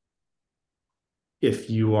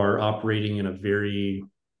 If you are operating in a very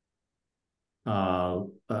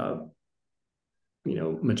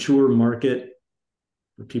mature market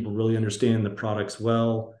where people really understand the products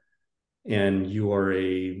well, and you are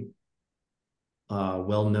a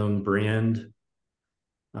well-known brand,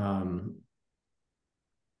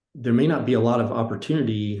 there may not be a lot of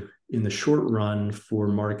opportunity in the short run for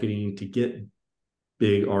marketing to get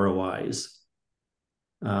big ROIs.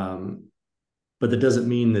 But that doesn't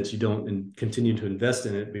mean that you don't continue to invest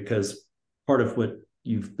in it, because part of what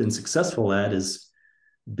you've been successful at is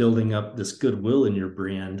building up this goodwill in your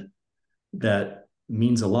brand that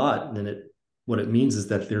means a lot. And what it means is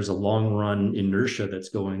that there's a long run inertia that's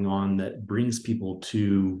going on that brings people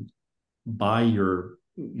to buy your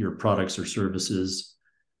products or services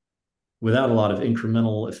without a lot of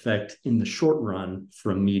incremental effect in the short run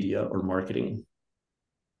from media or marketing.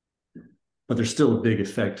 But there's still a big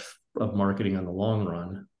effect of marketing on the long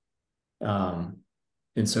run.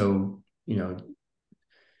 And so,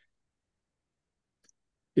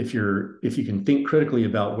 if you can think critically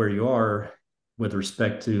about where you are with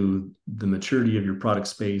respect to the maturity of your product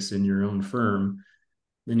space in your own firm,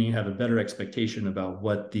 then you have a better expectation about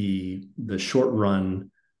what the short run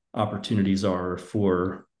opportunities are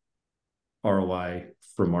for ROI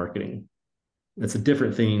for marketing. That's a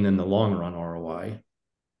different thing than the long run ROI,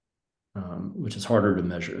 which is harder to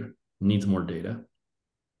measure, needs more data.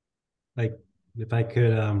 Like, if I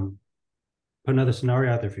could put another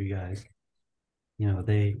scenario out there for you guys,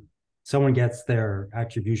 someone gets their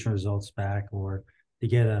attribution results back, or they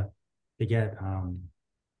get an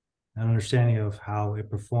understanding of how it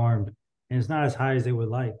performed, and it's not as high as they would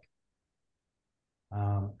like.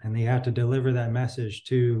 And they have to deliver that message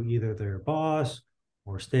to either their boss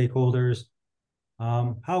or stakeholders.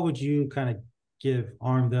 How would you kind of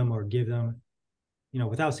arm them or give them,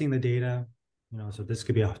 without seeing the data, so this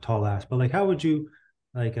could be a tall ask, but like, how would you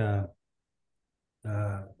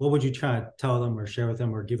what would you try to tell them or share with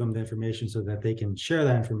them or give them the information so that they can share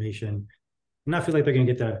that information and not feel like they're going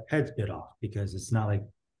to get their heads bit off because it's not like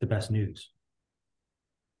the best news?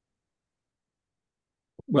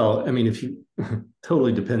 Well, I mean, if you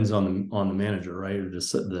totally depends on the manager, right, or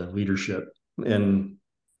just the leadership, and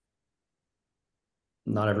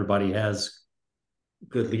not everybody has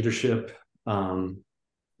good leadership.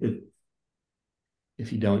 If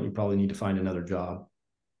you don't, you probably need to find another job,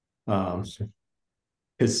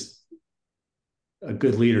 because a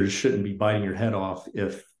good leader shouldn't be biting your head off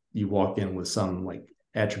if you walk in with some like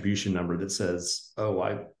attribution number that says,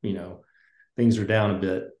 "Oh, things are down a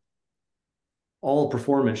bit." All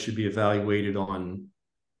performance should be evaluated on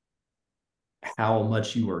how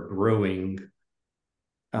much you are growing,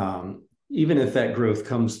 even if that growth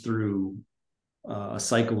comes through a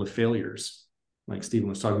cycle of failures, like Stephen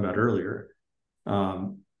was talking about earlier.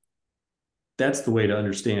 That's the way to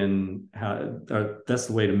understand that's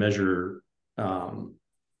the way to measure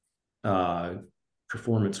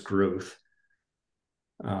performance growth.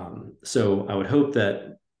 So I would hope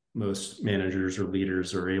that most managers or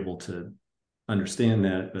leaders are able to understand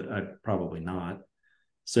that, but I'd probably not.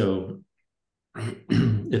 So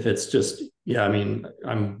if it's just,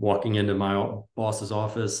 I'm walking into my boss's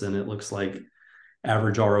office and it looks like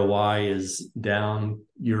average ROI is down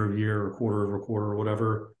year over year or quarter over quarter or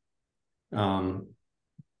whatever,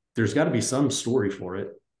 there's got to be some story for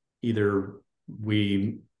it. Either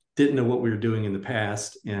we didn't know what we were doing in the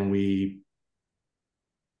past and we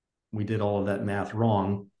did all of that math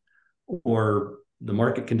wrong, or the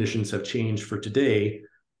market conditions have changed for today.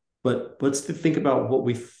 But let's think about what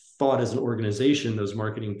we thought as an organization those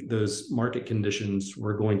market conditions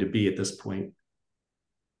were going to be at this point.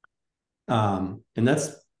 And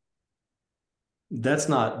that's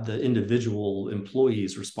not the individual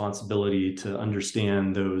employee's responsibility to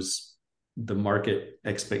understand the market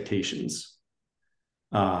expectations.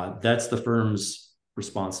 That's the firm's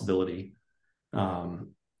responsibility.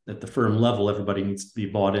 At the firm level, everybody needs to be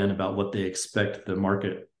bought in about what they expect the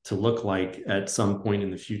market to look like at some point in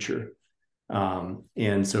the future.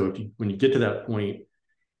 And so when you get to that point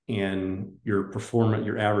and your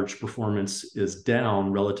average performance is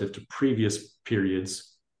down relative to previous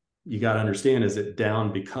periods, you got to understand, is it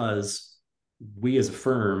down because we as a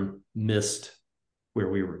firm missed where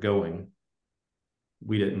we were going?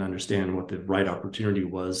 We didn't understand what the right opportunity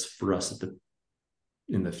was for us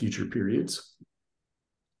in the future periods.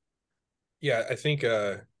 Yeah, I think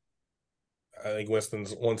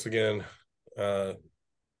Winston's once again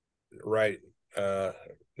right,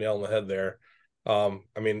 nail on the head there.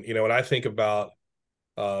 When I think about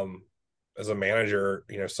as a manager,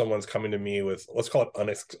 someone's coming to me with, let's call it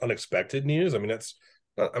unexpected news.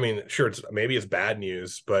 Sure, maybe it's bad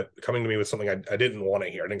news, but coming to me with something I didn't want to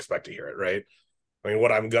hear, I didn't expect to hear it, right? I mean,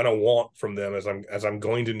 what I'm gonna want from them is I'm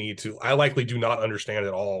going to need to. I likely do not understand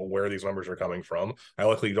at all where these numbers are coming from. I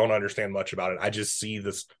likely don't understand much about it. I just see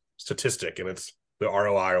this statistic and it's the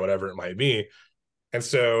ROI or whatever it might be. And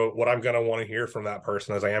so, what I'm gonna want to hear from that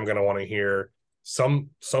person is I am gonna want to hear some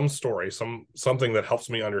story, something that helps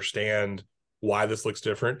me understand why this looks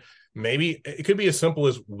different. Maybe it could be as simple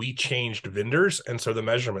as we changed vendors, and so the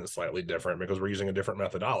measurement is slightly different because we're using a different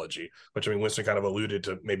methodology. Which, I mean, Winston kind of alluded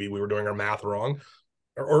to, maybe we were doing our math wrong,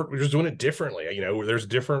 or we're just doing it differently. You know, there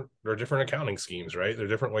are different accounting schemes, right? There are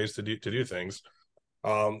different ways to do things,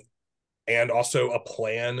 and also a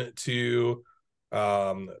plan to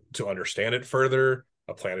understand it further,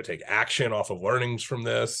 a plan to take action off of learnings from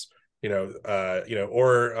this. Or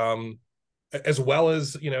as well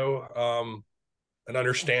as an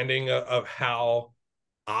understanding of how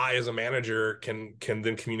I, as a manager, can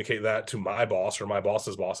then communicate that to my boss or my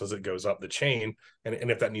boss's boss as it goes up the chain,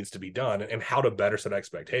 and if that needs to be done, and how to better set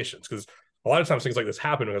expectations. Because a lot of times things like this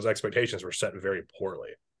happen because expectations were set very poorly.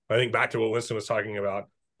 I think back to what Winston was talking about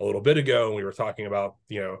a little bit ago, and we were talking about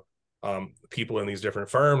people in these different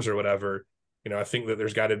firms or whatever. I think that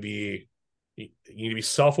there's got to be, you need to be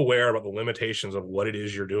self-aware about the limitations of what it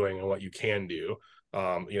is you're doing and what you can do.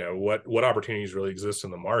 What opportunities really exist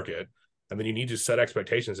in the market, and then you need to set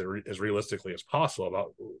expectations as realistically as possible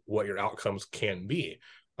about what your outcomes can be.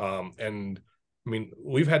 And I mean,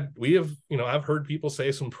 I've heard people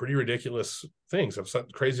say some pretty ridiculous things. I've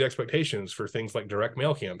set crazy expectations for things like direct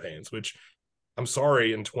mail campaigns, which, I'm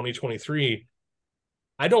sorry, in 2023,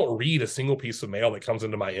 I don't read a single piece of mail that comes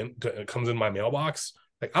into my mailbox.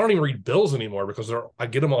 Like, I don't even read bills anymore because I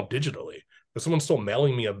get them all digitally. If someone's still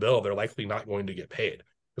mailing me a bill, they're likely not going to get paid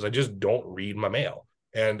because I just don't read my mail.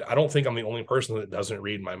 And I don't think I'm the only person that doesn't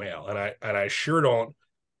read my mail. And I sure don't,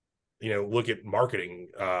 look at marketing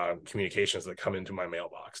communications that come into my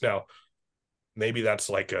mailbox. Now, maybe that's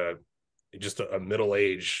like just a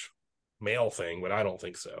middle-aged male thing, but I don't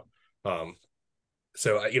think so. I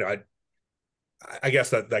guess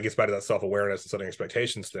that gets back to that self-awareness and setting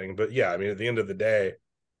expectations thing. But yeah, I mean, at the end of the day,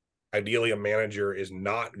 ideally a manager is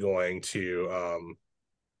not going to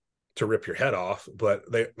rip your head off, but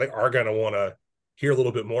they are going to want to hear a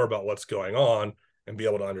little bit more about what's going on and be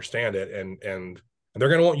able to understand it. And they're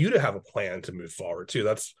going to want you to have a plan to move forward too.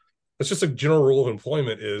 That's just a general rule of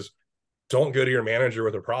employment: is don't go to your manager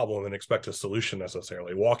with a problem and expect a solution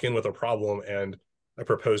necessarily. Walk in with a problem and a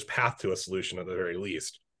proposed path to a solution at the very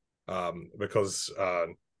least. Because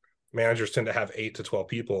managers tend to have 8 to 12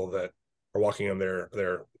 people that are walking in their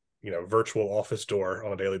virtual office door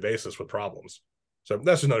on a daily basis with problems. So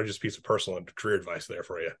that's another just piece of personal and career advice there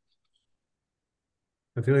for you.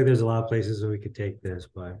 I feel like there's a lot of places where we could take this,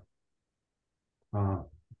 but one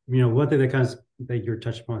thing that you're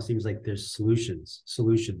touching upon seems like there's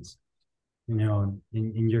solutions. In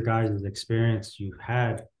your guys' experience, you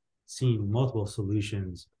had seen multiple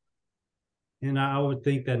solutions. And I would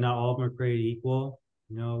think that not all of them are created equal.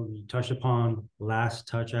 You touched upon last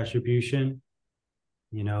touch attribution.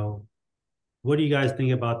 What do you guys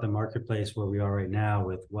think about the marketplace where we are right now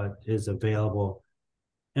with what is available?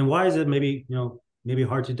 And why is it maybe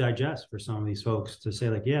hard to digest for some of these folks to say,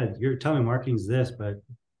 like, yeah, you're telling me marketing's this, but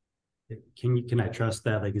can I trust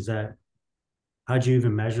that? Like, how'd you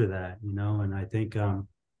even measure that? And I think, how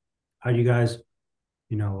do you guys,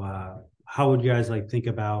 how would you guys like think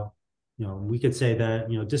about, we could say that,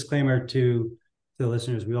 disclaimer to the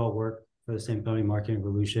listeners, we all work for the same company, Marketing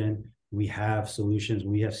Evolution. We have solutions.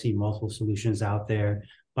 We have seen multiple solutions out there,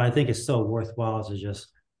 but I think it's still worthwhile to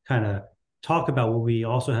just kind of talk about what we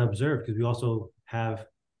also have observed, because we also have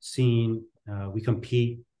seen, we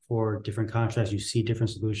compete for different contracts. You see different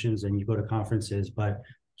solutions and you go to conferences, but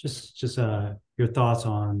just your thoughts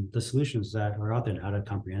on the solutions that are out there and how to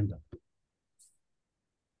comprehend them.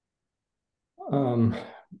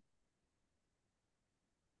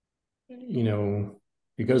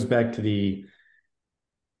 It goes back to the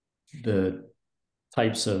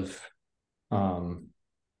types of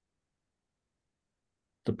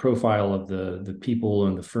the profile of the people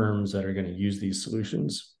and the firms that are going to use these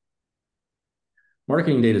solutions.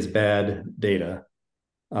 Marketing data is bad data.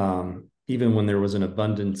 Even when there was an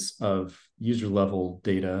abundance of user level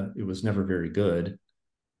data, it was never very good.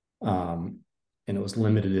 And it was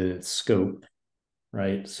limited in its scope,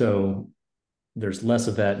 right? So there's less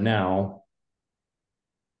of that now.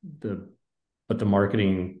 But the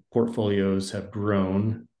marketing portfolios have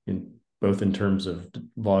grown both in terms of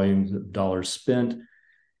volume of dollars spent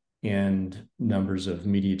and numbers of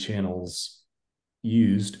media channels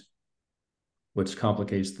used, which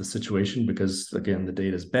complicates the situation because, again, the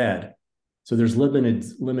data is bad. So there's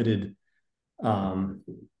limited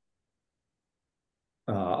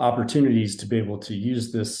opportunities to be able to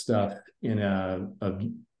use this stuff in a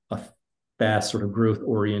fast sort of growth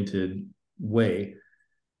oriented way.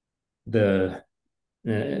 The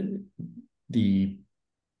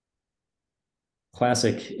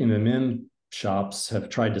classic MMM shops have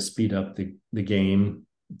tried to speed up the game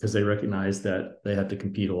because they recognize that they have to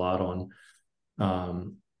compete a lot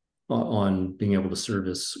on being able to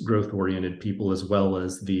service growth oriented people, as well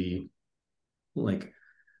as the like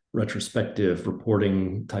retrospective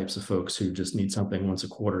reporting types of folks who just need something once a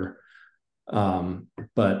quarter.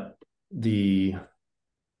 But the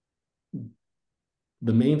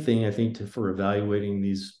main thing I think for evaluating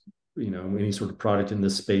these, any sort of product in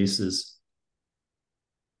this space is,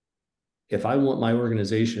 if I want my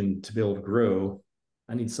organization to be able to grow,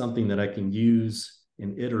 I need something that I can use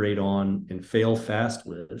and iterate on and fail fast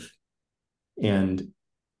with. And,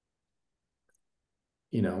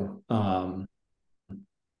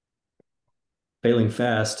 failing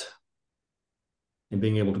fast and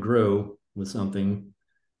being able to grow with something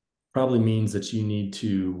probably means that you need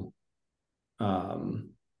to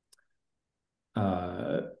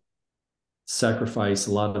sacrifice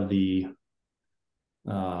a lot of the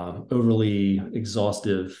overly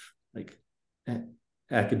exhaustive, like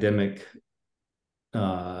academic,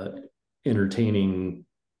 entertaining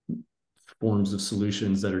forms of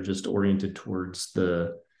solutions that are just oriented towards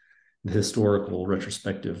the historical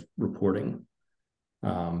retrospective reporting.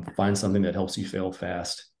 Find something that helps you fail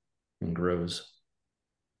fast and grows.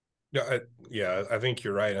 I think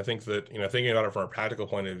you're right. I think that, thinking about it from a practical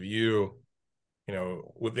point of view,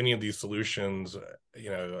 with any of these solutions,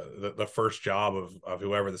 the first job of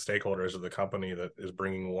whoever the stakeholders of the company that is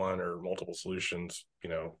bringing one or multiple solutions,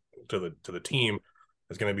 to the team,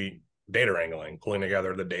 is going to be data wrangling, pulling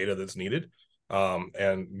together the data that's needed.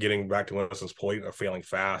 And getting back to Winston's point of failing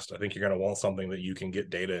fast, I think you're going to want something that you can get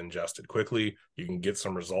data ingested quickly, you can get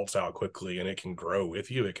some results out quickly, and it can grow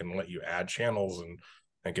with you. It can let you add channels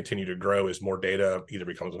and continue to grow as more data either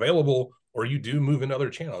becomes available or you do move into other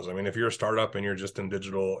channels. I mean, if you're a startup and you're just in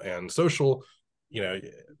digital and social,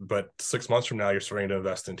 but 6 months from now, you're starting to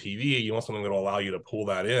invest in TV, you want something that will allow you to pull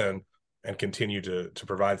that in and continue to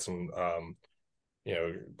provide some,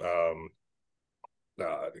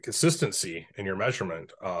 consistency in your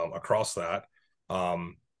measurement across that,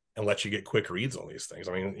 and let you get quick reads on these things.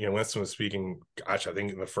 I mean, Winston was speaking, I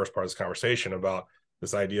think in the first part of this conversation about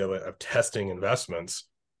this idea of testing investments.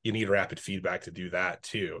 You need rapid feedback to do that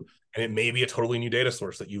too. And it may be a totally new data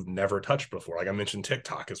source that you've never touched before. Like I mentioned,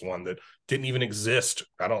 TikTok is one that didn't even exist,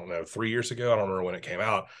 I don't know, 3 years ago. I don't remember when it came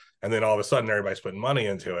out. And then all of a sudden everybody's putting money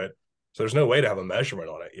into it. So there's no way to have a measurement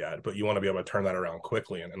on it yet, but you want to be able to turn that around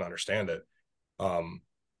quickly and understand it. And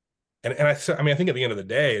I think at the end of the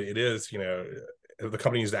day, it is, the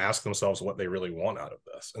company needs to ask themselves what they really want out of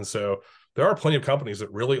this. And so there are plenty of companies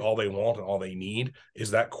that really all they want and all they need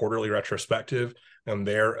is that quarterly retrospective. And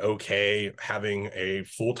they're okay having a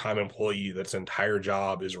full-time employee that's entire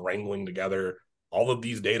job is wrangling together all of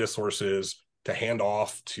these data sources to hand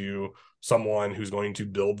off to someone who's going to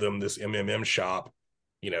build them this MMM shop,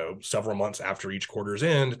 several months after each quarter's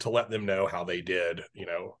end to let them know how they did,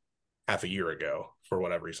 half a year ago for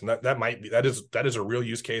whatever reason. That is a real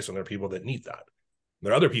use case, and there are people that need that.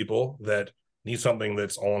 There are other people that need something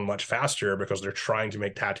that's on much faster because they're trying to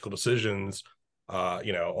make tactical decisions,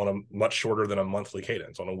 on a much shorter than a monthly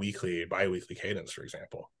cadence, on a weekly, bi-weekly cadence, for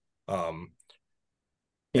example. And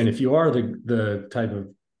if you are the type of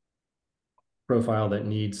profile that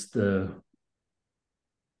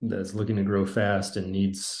that's looking to grow fast and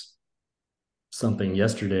needs something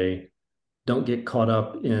yesterday, don't get caught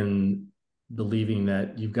up in believing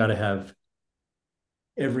that you've got to have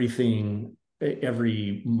every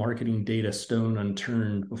marketing data stone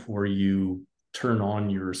unturned before you turn on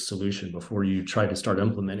your solution, before you try to start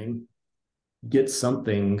implementing. Get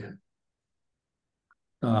something,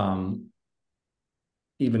 even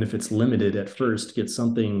if it's limited at first, get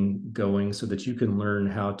something going so that you can learn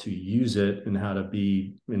how to use it and how to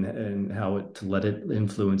be and how to let it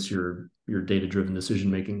influence your data-driven decision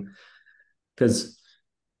making. Because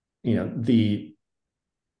the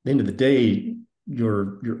end of the day,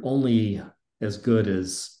 you're only as good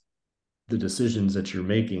as the decisions that you're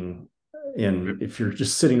making. And if you're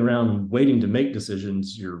just sitting around waiting to make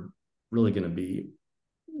decisions, you're really going to be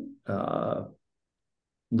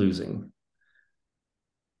losing.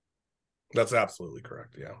 That's absolutely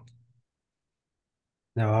correct. Yeah.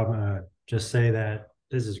 Now I'm gonna just say that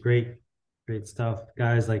this is great stuff,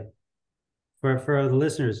 guys. Like for the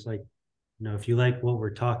listeners, like, if you like what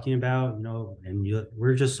we're talking about, and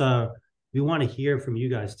we're just we want to hear from you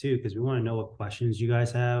guys too, because we want to know what questions you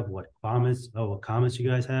guys have, what comments you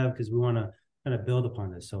guys have, because we want to kind of build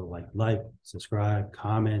upon this. So like, subscribe,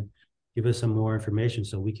 comment, give us some more information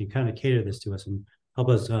so we can kind of cater this to us and help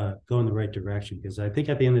us go in the right direction. Because I think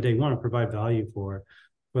at the end of the day, we want to provide value for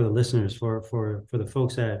the listeners, for the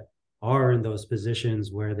folks that are in those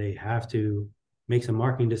positions where they have to make some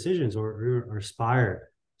marketing decisions or aspire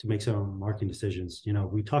to make some marketing decisions.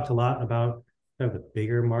 We talked a lot about kind of the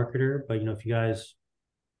bigger marketer, but if you guys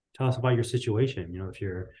tell us about your situation, if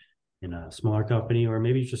you're in a smaller company, or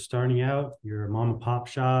maybe you're just starting out, you're a mom and pop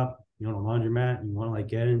shop, you own a laundromat, and you want to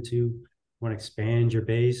get into, want to expand your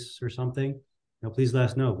base or something, please let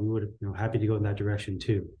us know. We would, happy to go in that direction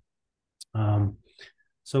too.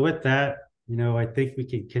 So with that, I think we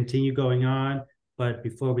can continue going on, but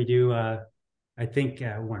before we do, I think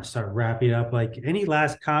I want to start wrapping up. Any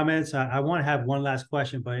last comments? I want to have one last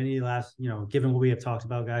question, but any last, given what we have talked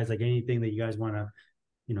about, guys, anything that you guys want to,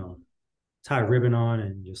 tie a ribbon on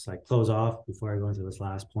and just close off before I go into this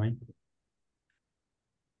last point? I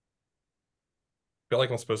feel like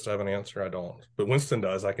I'm supposed to have an answer. I don't, but Winston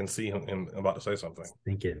does. I can see him about to say something.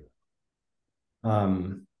 Thank you. I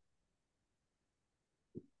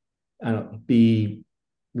don't be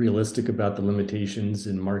realistic about the limitations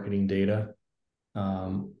in marketing data.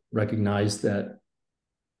 Recognize that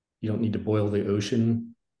you don't need to boil the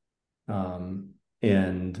ocean, and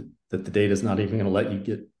that the data is not even going to let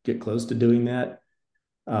you get close to doing that,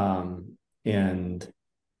 and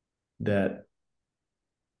that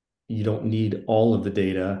you don't need all of the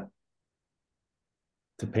data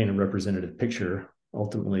to paint a representative picture.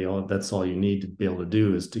 Ultimately, that's all you need to be able to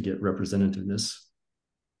do is to get representativeness.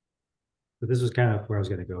 But this was kind of where I was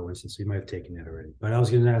going to go, since you might have taken it already. But I was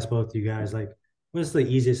going to ask both of you guys, what's the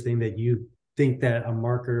easiest thing that you think that a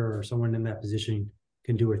marketer or someone in that position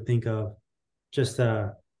can do or think of, just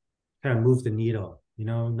to kind of move the needle?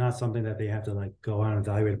 Not something that they have to go out and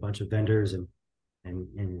evaluate a bunch of vendors and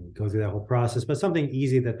go through that whole process, but something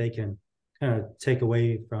easy that they can kind of take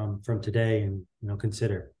away from today and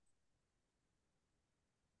consider.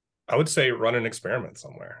 I would say run an experiment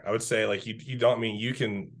somewhere. I would say you don't mean you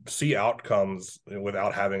can see outcomes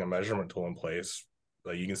without having a measurement tool in place.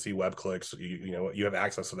 You can see web clicks. You have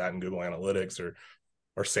access to that in Google Analytics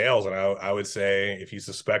or sales. And I would say if you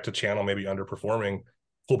suspect a channel may be underperforming,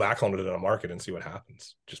 pull back on it in a market and see what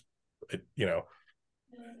happens. You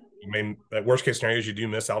may, at worst case scenarios, you do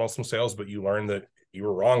miss out on some sales, but you learn that you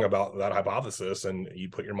were wrong about that hypothesis and you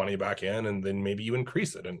put your money back in, and then maybe you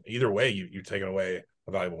increase it. And either way, you've taken away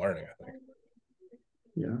a valuable learning, I think.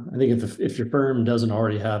 Yeah, I think if your firm doesn't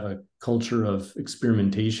already have a culture of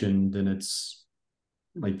experimentation, then it's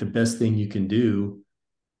the best thing you can do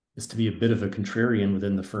is to be a bit of a contrarian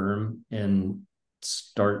within the firm and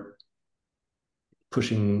start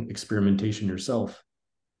pushing experimentation yourself.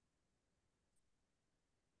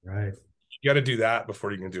 Right. You got to do that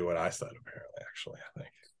before you can do what I said, apparently, actually, I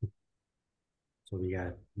think. So we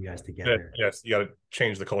got you guys together. Yes, you got to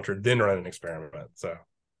change the culture, then run an experiment. So,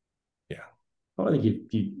 yeah. Well, I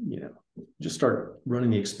think you just start running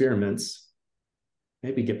the experiments,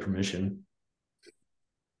 maybe get permission,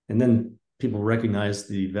 and then people recognize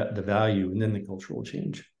the value, and then the culture will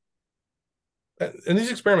change. And these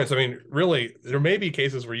experiments, I mean, really, there may be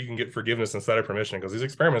cases where you can get forgiveness instead of permission, because these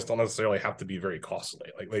experiments don't necessarily have to be very costly.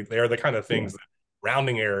 They are the kind of things that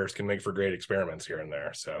rounding errors can make for great experiments here and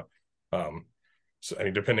there. So, I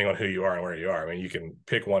mean, depending on who you are and where you are, I mean, you can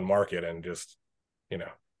pick one market and just,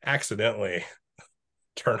 accidentally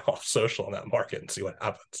turn off social in that market and see what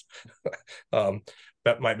happens.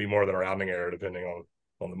 That might be more than a rounding error, depending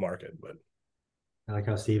on the market. But I like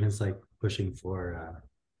how Steven's pushing for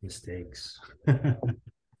mistakes.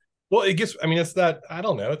 Well, it's that, I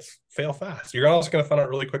don't know, it's fail fast. You're also going to find out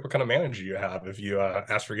really quick what kind of manager you have if you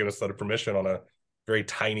ask forgiveness instead of permission on a very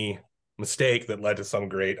tiny mistake that led to some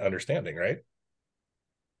great understanding, right?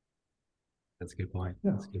 That's a good point.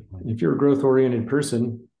 Yeah. That's a good point. If you're a growth-oriented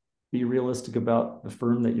person, be realistic about the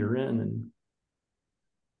firm that you're in,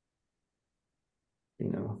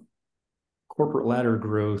 and corporate ladder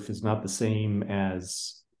growth is not the same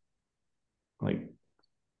as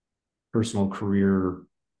personal career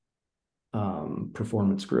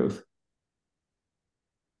performance growth.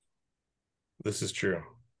 This is true.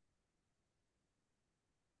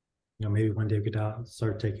 Maybe one day we could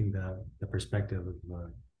start taking the perspective of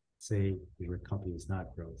say your company is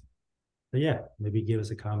not growth. But yeah, maybe give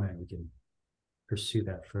us a comment. We can pursue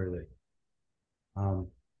that further.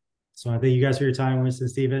 So I thank you guys for your time, Winston,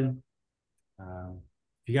 Steven.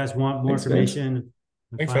 If you guys want more information,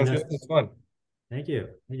 Thanks, Winston. It's fun. Thank you.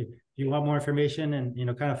 If you want more information and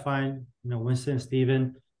kind of find Winston,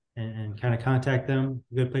 Steven, and kind of contact them,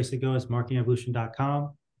 a good place to go is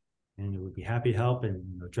marketingevolution.com, and we'd be happy to help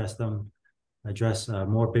and address them address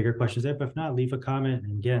more bigger questions there. But if not, leave a comment.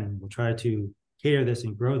 And again, we'll try to cater this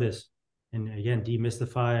and grow this. And again,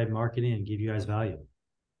 demystify marketing and give you guys value.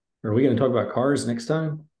 Are we going to talk about cars next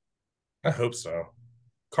time? I hope so.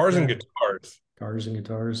 Cars and guitars. Cars and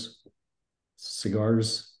guitars,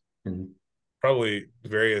 cigars, and probably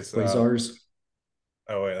various quasars.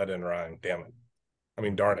 Oh wait, that didn't rhyme. Damn it. I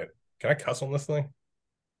mean, darn it. Can I cuss on this thing?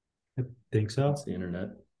 I think so. It's the internet.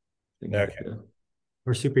 Okay.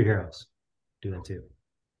 Or superheroes do that too.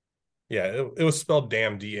 Yeah, it was spelled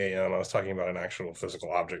damn DAM. I was talking about an actual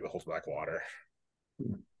physical object that holds back water.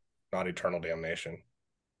 Not eternal damnation.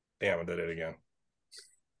 Damn, I did it again.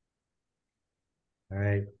 All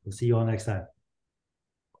right. We'll see you all next time.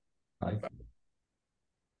 Bye.